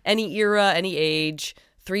cartoon, any era, any age.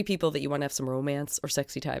 3 people that you want to have some romance or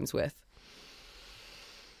sexy times with.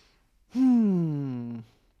 The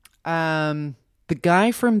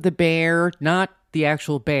guy from The Bear, not the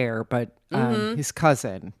actual bear, but his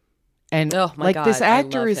cousin. And this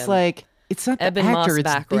actor is him. Like... It's not Eben the actor, Moss it's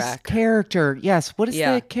Backrack. this character. Yes, what is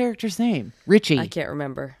the character's name? Richie. I can't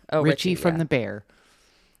remember. Oh, Richie from yeah. The Bear.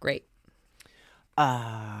 Great.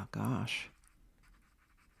 Gosh.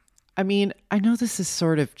 I mean, I know this is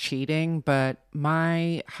sort of cheating, but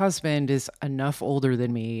my husband is enough older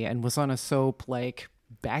than me and was on a soap like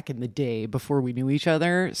back in the day before we knew each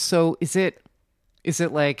other. So is it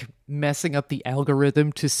like messing up the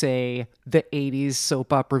algorithm to say the 80s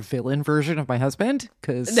soap opera villain version of my husband?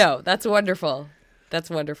 No, that's wonderful. That's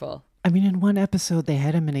wonderful. I mean, in one episode, they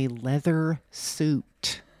had him in a leather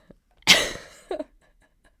suit.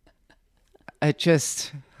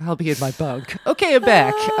 I'll be in my bunk. Okay, I'm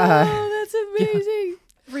back. Oh, that's amazing. Yeah.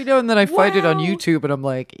 Every now and then I find it on YouTube and I'm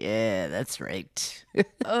like, yeah, that's right.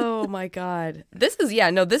 Oh my God. This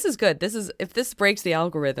is good. If this breaks the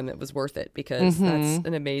algorithm, it was worth it because that's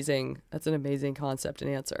an amazing concept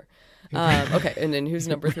and answer. Okay. And then who's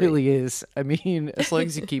number 3? It really is. I mean, as long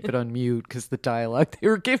as you keep it on mute because the dialogue they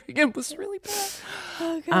were giving him was really bad.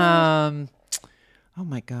 Oh God. Oh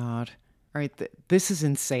my God. All right. This is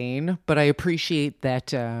insane, but I appreciate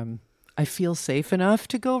that, I feel safe enough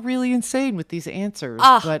to go really insane with these answers.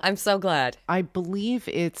 But I'm so glad. I believe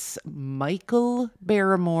it's Michael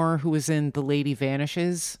Barrymore who was in The Lady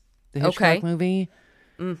Vanishes, the Hitchcock movie.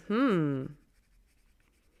 Mm-hmm.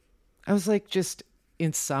 I was like just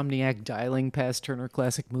insomniac dialing past Turner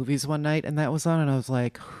Classic Movies one night, and that was on, and I was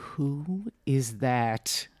like, who is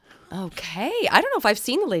that? Okay. I don't know if I've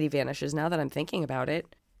seen The Lady Vanishes now that I'm thinking about it.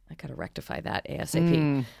 I gotta rectify that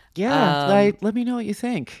ASAP. Yeah, let me know what you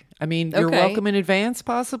think. I mean, you're welcome in advance,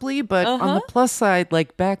 possibly, but on the plus side,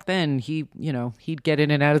 like back then, he'd get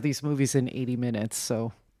in and out of these movies in 80 minutes.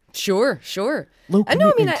 So sure. I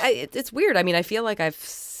know. I mean, it's weird. I mean, I feel like I've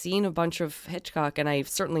seen a bunch of Hitchcock, and I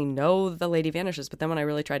certainly know The Lady Vanishes. But then when I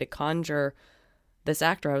really tried to conjure this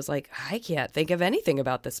actor, I was like, I can't think of anything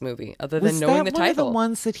about this movie other than knowing the title. Was that one of the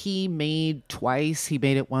ones that he made twice? He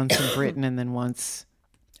made it once in Britain and then once.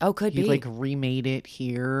 Oh, could be. He like remade it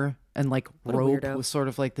here, and like Rope was sort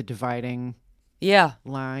of like the dividing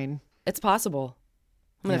line. It's possible.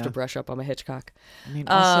 I'm gonna have to brush up on my Hitchcock. I mean,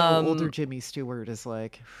 also older Jimmy Stewart is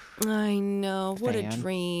like, I know, what a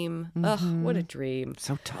dream. Ugh, what a dream.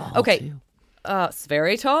 So tall. Okay, too. It's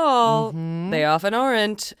very tall. They often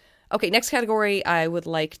aren't. Okay, next category. I would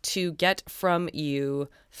like to get from you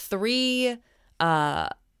 3. I'm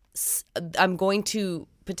going to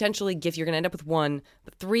potentially give, you're going to end up with 1,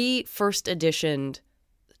 but 3 first edition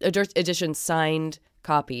signed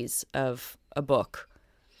copies of a book,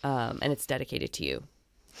 and it's dedicated to you.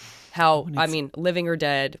 Living or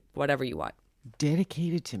dead, whatever you want.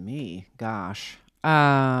 Dedicated to me, gosh.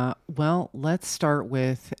 Well, let's start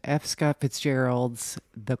with F. Scott Fitzgerald's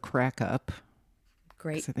The Crack Up.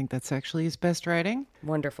 Great. I think that's actually his best writing.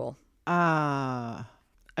 Wonderful.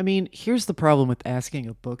 I mean, here's the problem with asking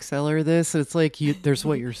a bookseller this. It's like there's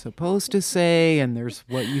what you're supposed to say, and there's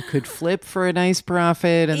what you could flip for a nice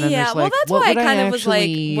profit, and then there's like, that's what why would I kind I of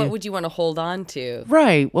actually... was like, what would you want to hold on to?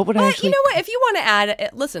 Right. What would I actually... You know what? If you want to add...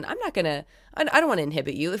 Listen, I'm not going to... I don't want to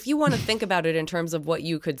inhibit you. If you want to think about it in terms of what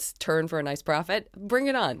you could turn for a nice profit, bring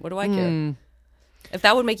it on. What do I care? If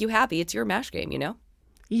that would make you happy, it's your MASH game, you know?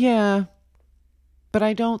 Yeah. But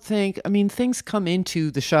I don't think, I mean, things come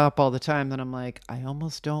into the shop all the time that I'm like, I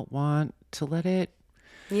almost don't want to let it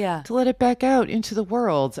back out into the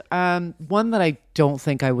world. One that I don't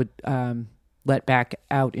think I would let back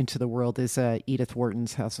out into the world is Edith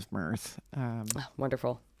Wharton's House of Mirth.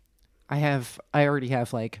 Wonderful. I already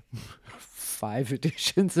have like 5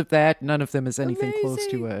 editions of that. None of them is anything close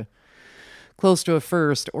to a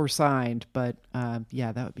first or signed, but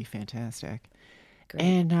yeah, that would be fantastic. Great.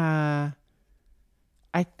 And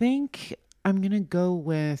I think I'm going to go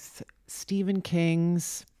with Stephen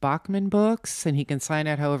King's Bachman books, and he can sign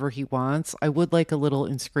it however he wants. I would like a little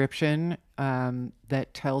inscription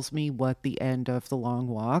that tells me what the end of The Long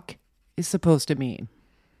Walk is supposed to mean.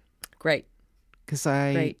 Great. Because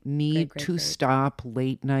I need to stop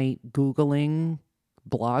late night Googling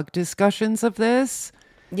blog discussions of this.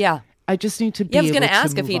 Yeah. I just need to be I was going to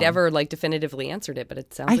ask if he'd ever like definitively answered it, but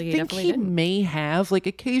it sounds like he definitely didn't. I think he may have. Like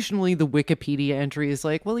occasionally the Wikipedia entry is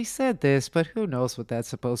like, well, he said this, but who knows what that's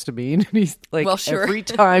supposed to mean? And he's like, well, sure. Every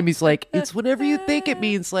time he's like, it's whatever you think it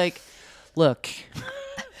means. Like, look,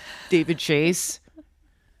 David Chase,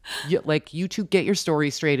 you two get your story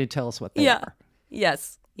straight and tell us what they are.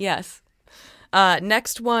 Yes.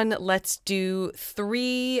 Next one, let's do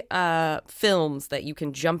 3 films that you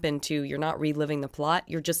can jump into. You're not reliving the plot.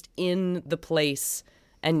 You're just in the place,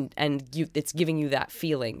 and it's giving you that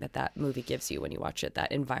feeling that movie gives you when you watch it,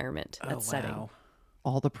 that environment, that setting.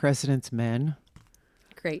 All the President's Men.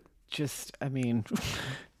 Great. Just, I mean,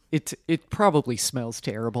 it probably smells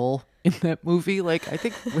terrible in that movie. Like, I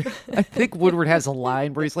think Woodward has a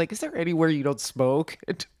line where he's like, is there anywhere you don't smoke?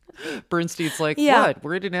 Bernstein's like, Yeah. what?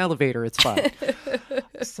 We're in an elevator. It's fine.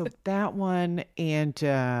 So that one, and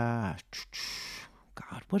God,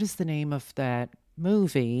 what is the name of that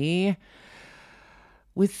movie?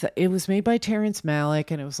 It was made by Terrence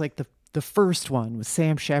Malick, and it was like the first one with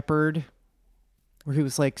Sam Shepard, where he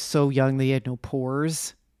was like so young that he had no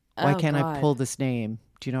pores. Why can't I pull this name?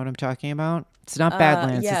 Do you know what I'm talking about? It's not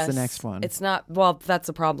Badlands. Yes. It's the next one. It's not. Well, that's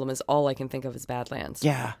the problem. Is all I can think of is Badlands.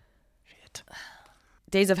 Yeah. Shit.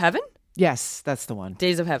 Days of Heaven. Yes, that's the one.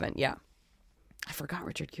 Days of Heaven. Yeah. I forgot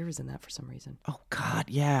Richard Gere was in that for some reason. Oh God,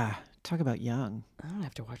 yeah. Talk about young. I don't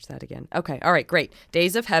have to watch that again. Okay. All right. Great.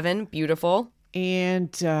 Days of Heaven. Beautiful.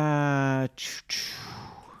 And I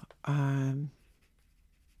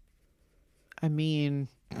mean,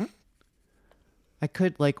 I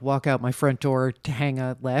could like walk out my front door to hang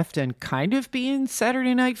a left and kind of be in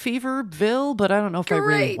Saturday Night Feverville, but I don't know if I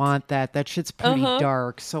really want that. That shit's pretty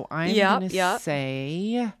dark. So I'm going to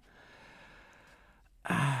say,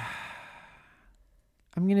 I'm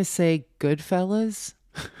going to say Goodfellas.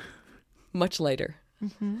 Much later.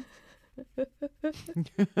 Mm-hmm.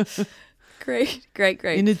 Great.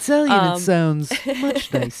 In Italian, it sounds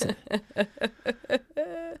much nicer.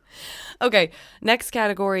 Okay, next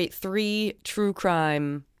category, 3 true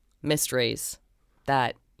crime mysteries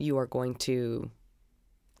that you are going to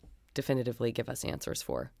definitively give us answers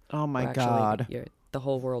for. Oh my God. The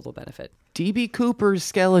whole world will benefit. D.B. Cooper's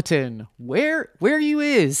skeleton. Where you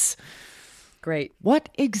is? Great. What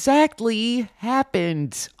exactly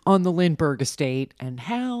happened on the Lindbergh estate, and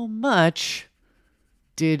how much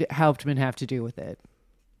did Hauptmann have to do with it?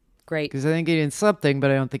 Great. Because I think he did something,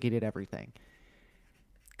 but I don't think he did everything.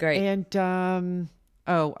 Great. And, I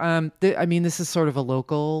mean, this is sort of a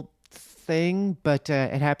local thing, but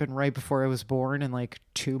it happened right before I was born and like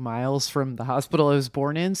 2 miles from the hospital I was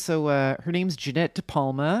born in. So her name's Jeanette De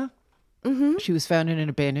Palma. Mm-hmm. She was found in an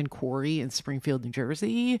abandoned quarry in Springfield, New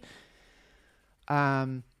Jersey.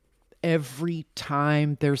 Every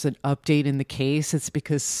time there's an update in the case, it's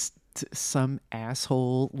because some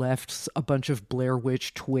asshole left a bunch of Blair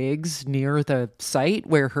Witch twigs near the site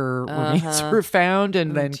where her remains were found,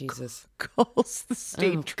 and then calls the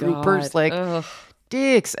state troopers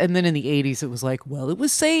dicks. And then in the 80s, it was like, well, it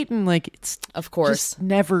was Satan. Like, it's of course just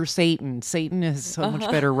never Satan. Satan has so much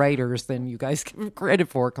better writers than you guys give credit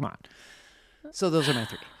for. Come on. So those are my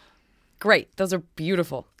 3. Great. Those are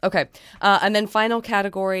beautiful. Okay. And then final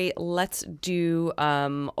category, let's do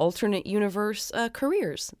alternate universe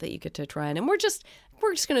careers that you get to try on. And we're just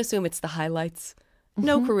going to assume it's the highlights.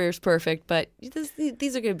 No career's perfect, but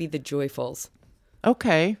these are going to be the joyfuls.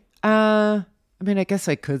 Okay. I mean, I guess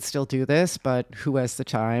I could still do this, but who has the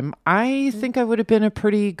time? I think I would have been a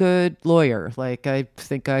pretty good lawyer. Like, I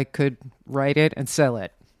think I could write it and sell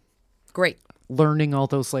it. Great. Learning all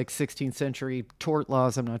those like 16th century tort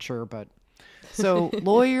laws, I'm not sure, but so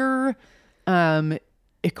lawyer,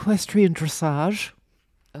 equestrian dressage.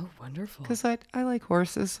 Oh, wonderful. Because I like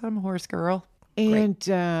horses. I'm a horse girl. And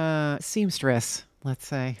seamstress, let's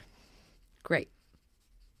say. Great.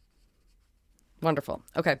 Wonderful.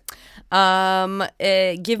 Okay.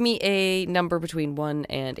 Give me a number between 1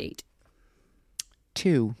 and 8.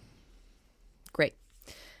 2. Great.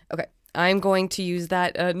 Okay. I'm going to use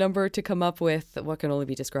that number to come up with what can only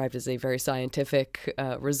be described as a very scientific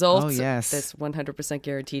result. Oh, yes. This 100%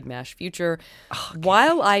 guaranteed MASH future.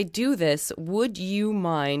 While I do this, would you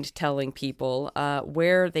mind telling people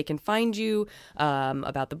where they can find you,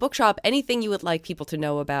 about the bookshop, anything you would like people to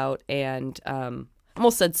know about, and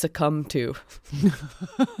almost said succumb to.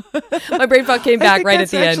 My brain fog came back right at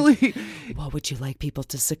the end. What would you like people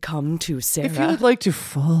to succumb to, Sarah? If you would like to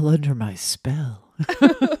fall under my spell,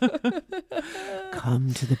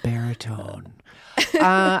 come to the baritone.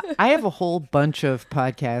 I have a whole bunch of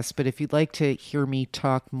podcasts, but if you'd like to hear me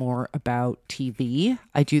talk more about TV,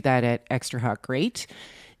 I do that at Extra Hot Great.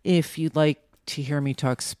 If you'd like to hear me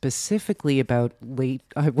talk specifically about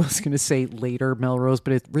I was going to say later Melrose,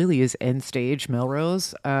 but it really is end stage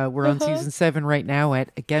Melrose. We're on season 7 right now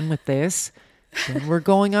at Again With This. Then we're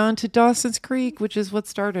going on to Dawson's Creek, which is what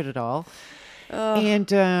started it all.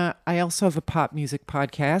 And I also have a pop music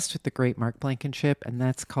podcast with the great Mark Blankenship, and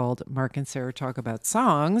that's called Mark and Sarah Talk About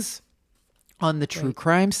Songs. On the true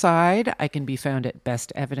crime side, I can be found at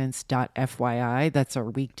bestevidence.fyi. That's our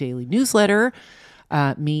week daily newsletter.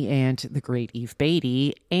 Me and the great Eve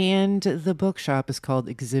Beatty. And the bookshop is called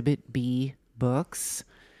Exhibit B Books,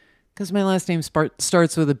 because my last name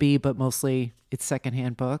starts with a B, but mostly it's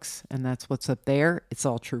secondhand books, and that's what's up there. It's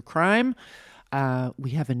all true crime.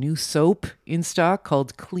 We have a new soap in stock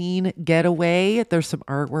called Clean Getaway. There's some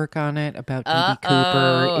artwork on it about D.B.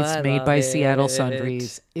 Cooper. It's made by Seattle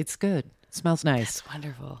Sundries. It's good. Smells nice. That's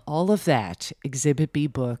wonderful. All of that,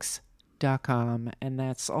 exhibitbbooks.com. And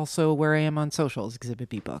that's also where I am on socials, Exhibit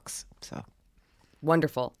B Books. So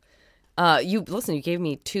Wonderful. You gave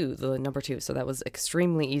me the number 2, so that was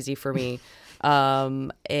extremely easy for me.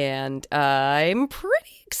 And I'm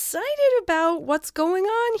pretty excited about what's going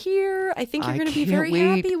on here. I think you're going to be very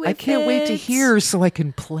happy with it. I can't wait to hear so I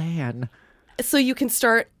can plan. So you can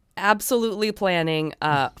start absolutely planning.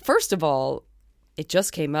 First of all, it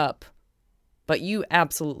just came up, but you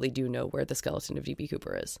absolutely do know where the skeleton of D.B.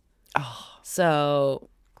 Cooper is. Oh, so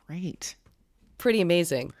great. Pretty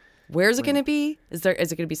amazing. Where's it going to be? Is it going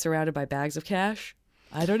to be surrounded by bags of cash?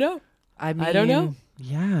 I don't know. I don't know.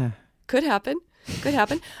 Yeah. Could happen.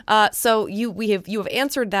 So you have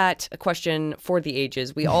answered that question for the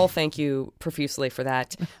ages. We all thank you profusely for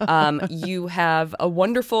that. You have a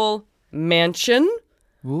wonderful mansion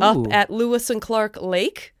up at Lewis and Clark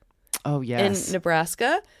Lake. Oh, yes. In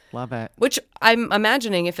Nebraska. Love it. Which I'm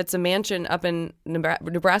imagining if it's a mansion up in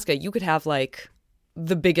Nebraska, you could have like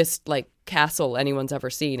the biggest like castle anyone's ever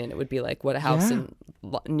seen, and it would be like what a house in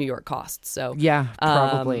New York costs. So yeah,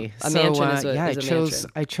 probably a mansion is a mansion.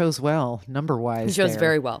 I chose well number wise. You chose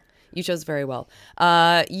very well.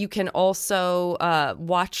 You can also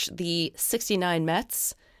watch the 69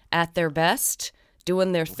 Mets at their best,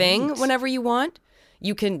 doing their thing whenever you want.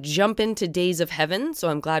 You can jump into Days of Heaven, so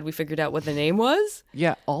I'm glad we figured out what the name was.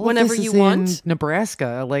 Yeah, whenever of this you is want. In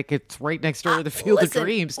Nebraska, like it's right next door to the Field of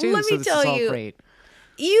Dreams too. Let me tell you, great.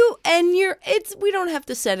 We don't have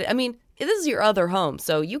to set it. I mean, this is your other home,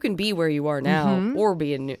 so you can be where you are now or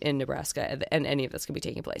be in Nebraska, and any of this can be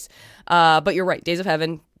taking place. But you're right, Days of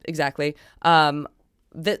Heaven, exactly.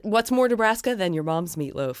 What's more Nebraska than your mom's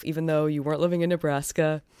meatloaf? Even though you weren't living in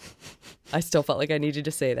Nebraska, I still felt like I needed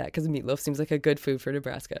to say that because meatloaf seems like a good food for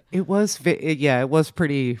Nebraska. It was, it was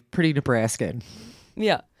pretty Nebraskan.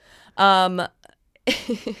 Yeah. I'm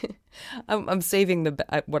saving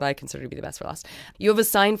what I consider to be the best for last. You have a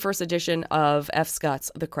signed first edition of F.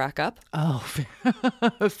 Scott's The Crack Up. Oh,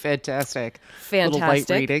 fantastic. Fantastic. Little light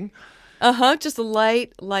reading. Just a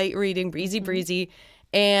light reading, breezy.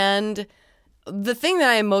 And the thing that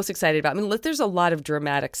I am most excited about, I mean, there's a lot of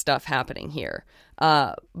dramatic stuff happening here.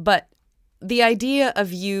 But the idea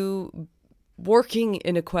of you working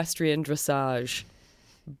in equestrian dressage,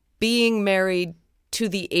 being married to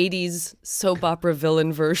the 80s soap opera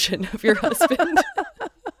villain version of your husband.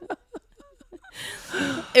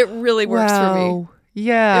 It really works for me.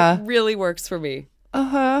 Yeah. It really works for me.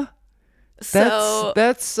 Uh-huh. So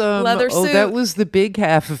that's leather suit. That was the big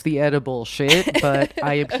half of the edible shit, but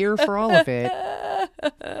I am here for all of it.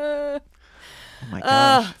 Oh my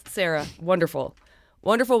gosh. Sarah, wonderful.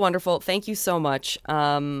 Wonderful. Thank you so much.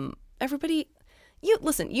 Everybody,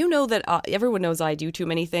 you know that everyone knows I do too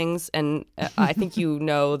many things, and I think you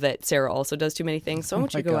know that Sarah also does too many things. So I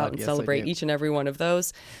want you to go out and celebrate each and every one of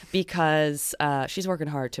those because she's working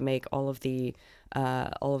hard to make all of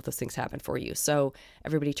those things happen for you. So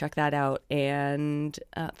everybody check that out. And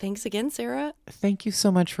thanks again, Sarah. Thank you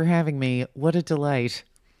so much for having me. What a delight.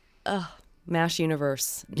 MASH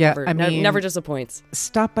Universe. Yeah, never disappoints.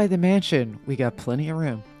 Stop by the mansion. We got plenty of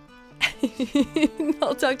room.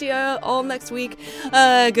 I'll talk to you all next week.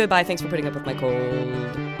 Goodbye. Thanks for putting up with my cold.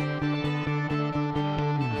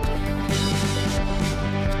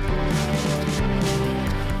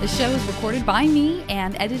 The show is recorded by me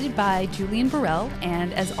and edited by Julian Burrell.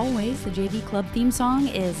 And as always, the JV Club theme song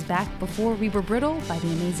is Back Before We Were Brittle by the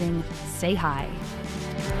amazing Say Hi.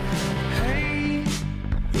 Hey,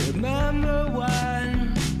 remember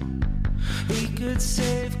when we could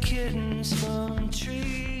save kittens from trees?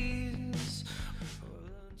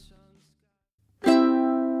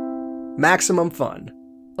 Maximum Fun,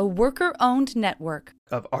 A worker-owned network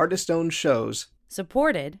of artist-owned shows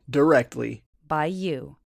supported directly by you.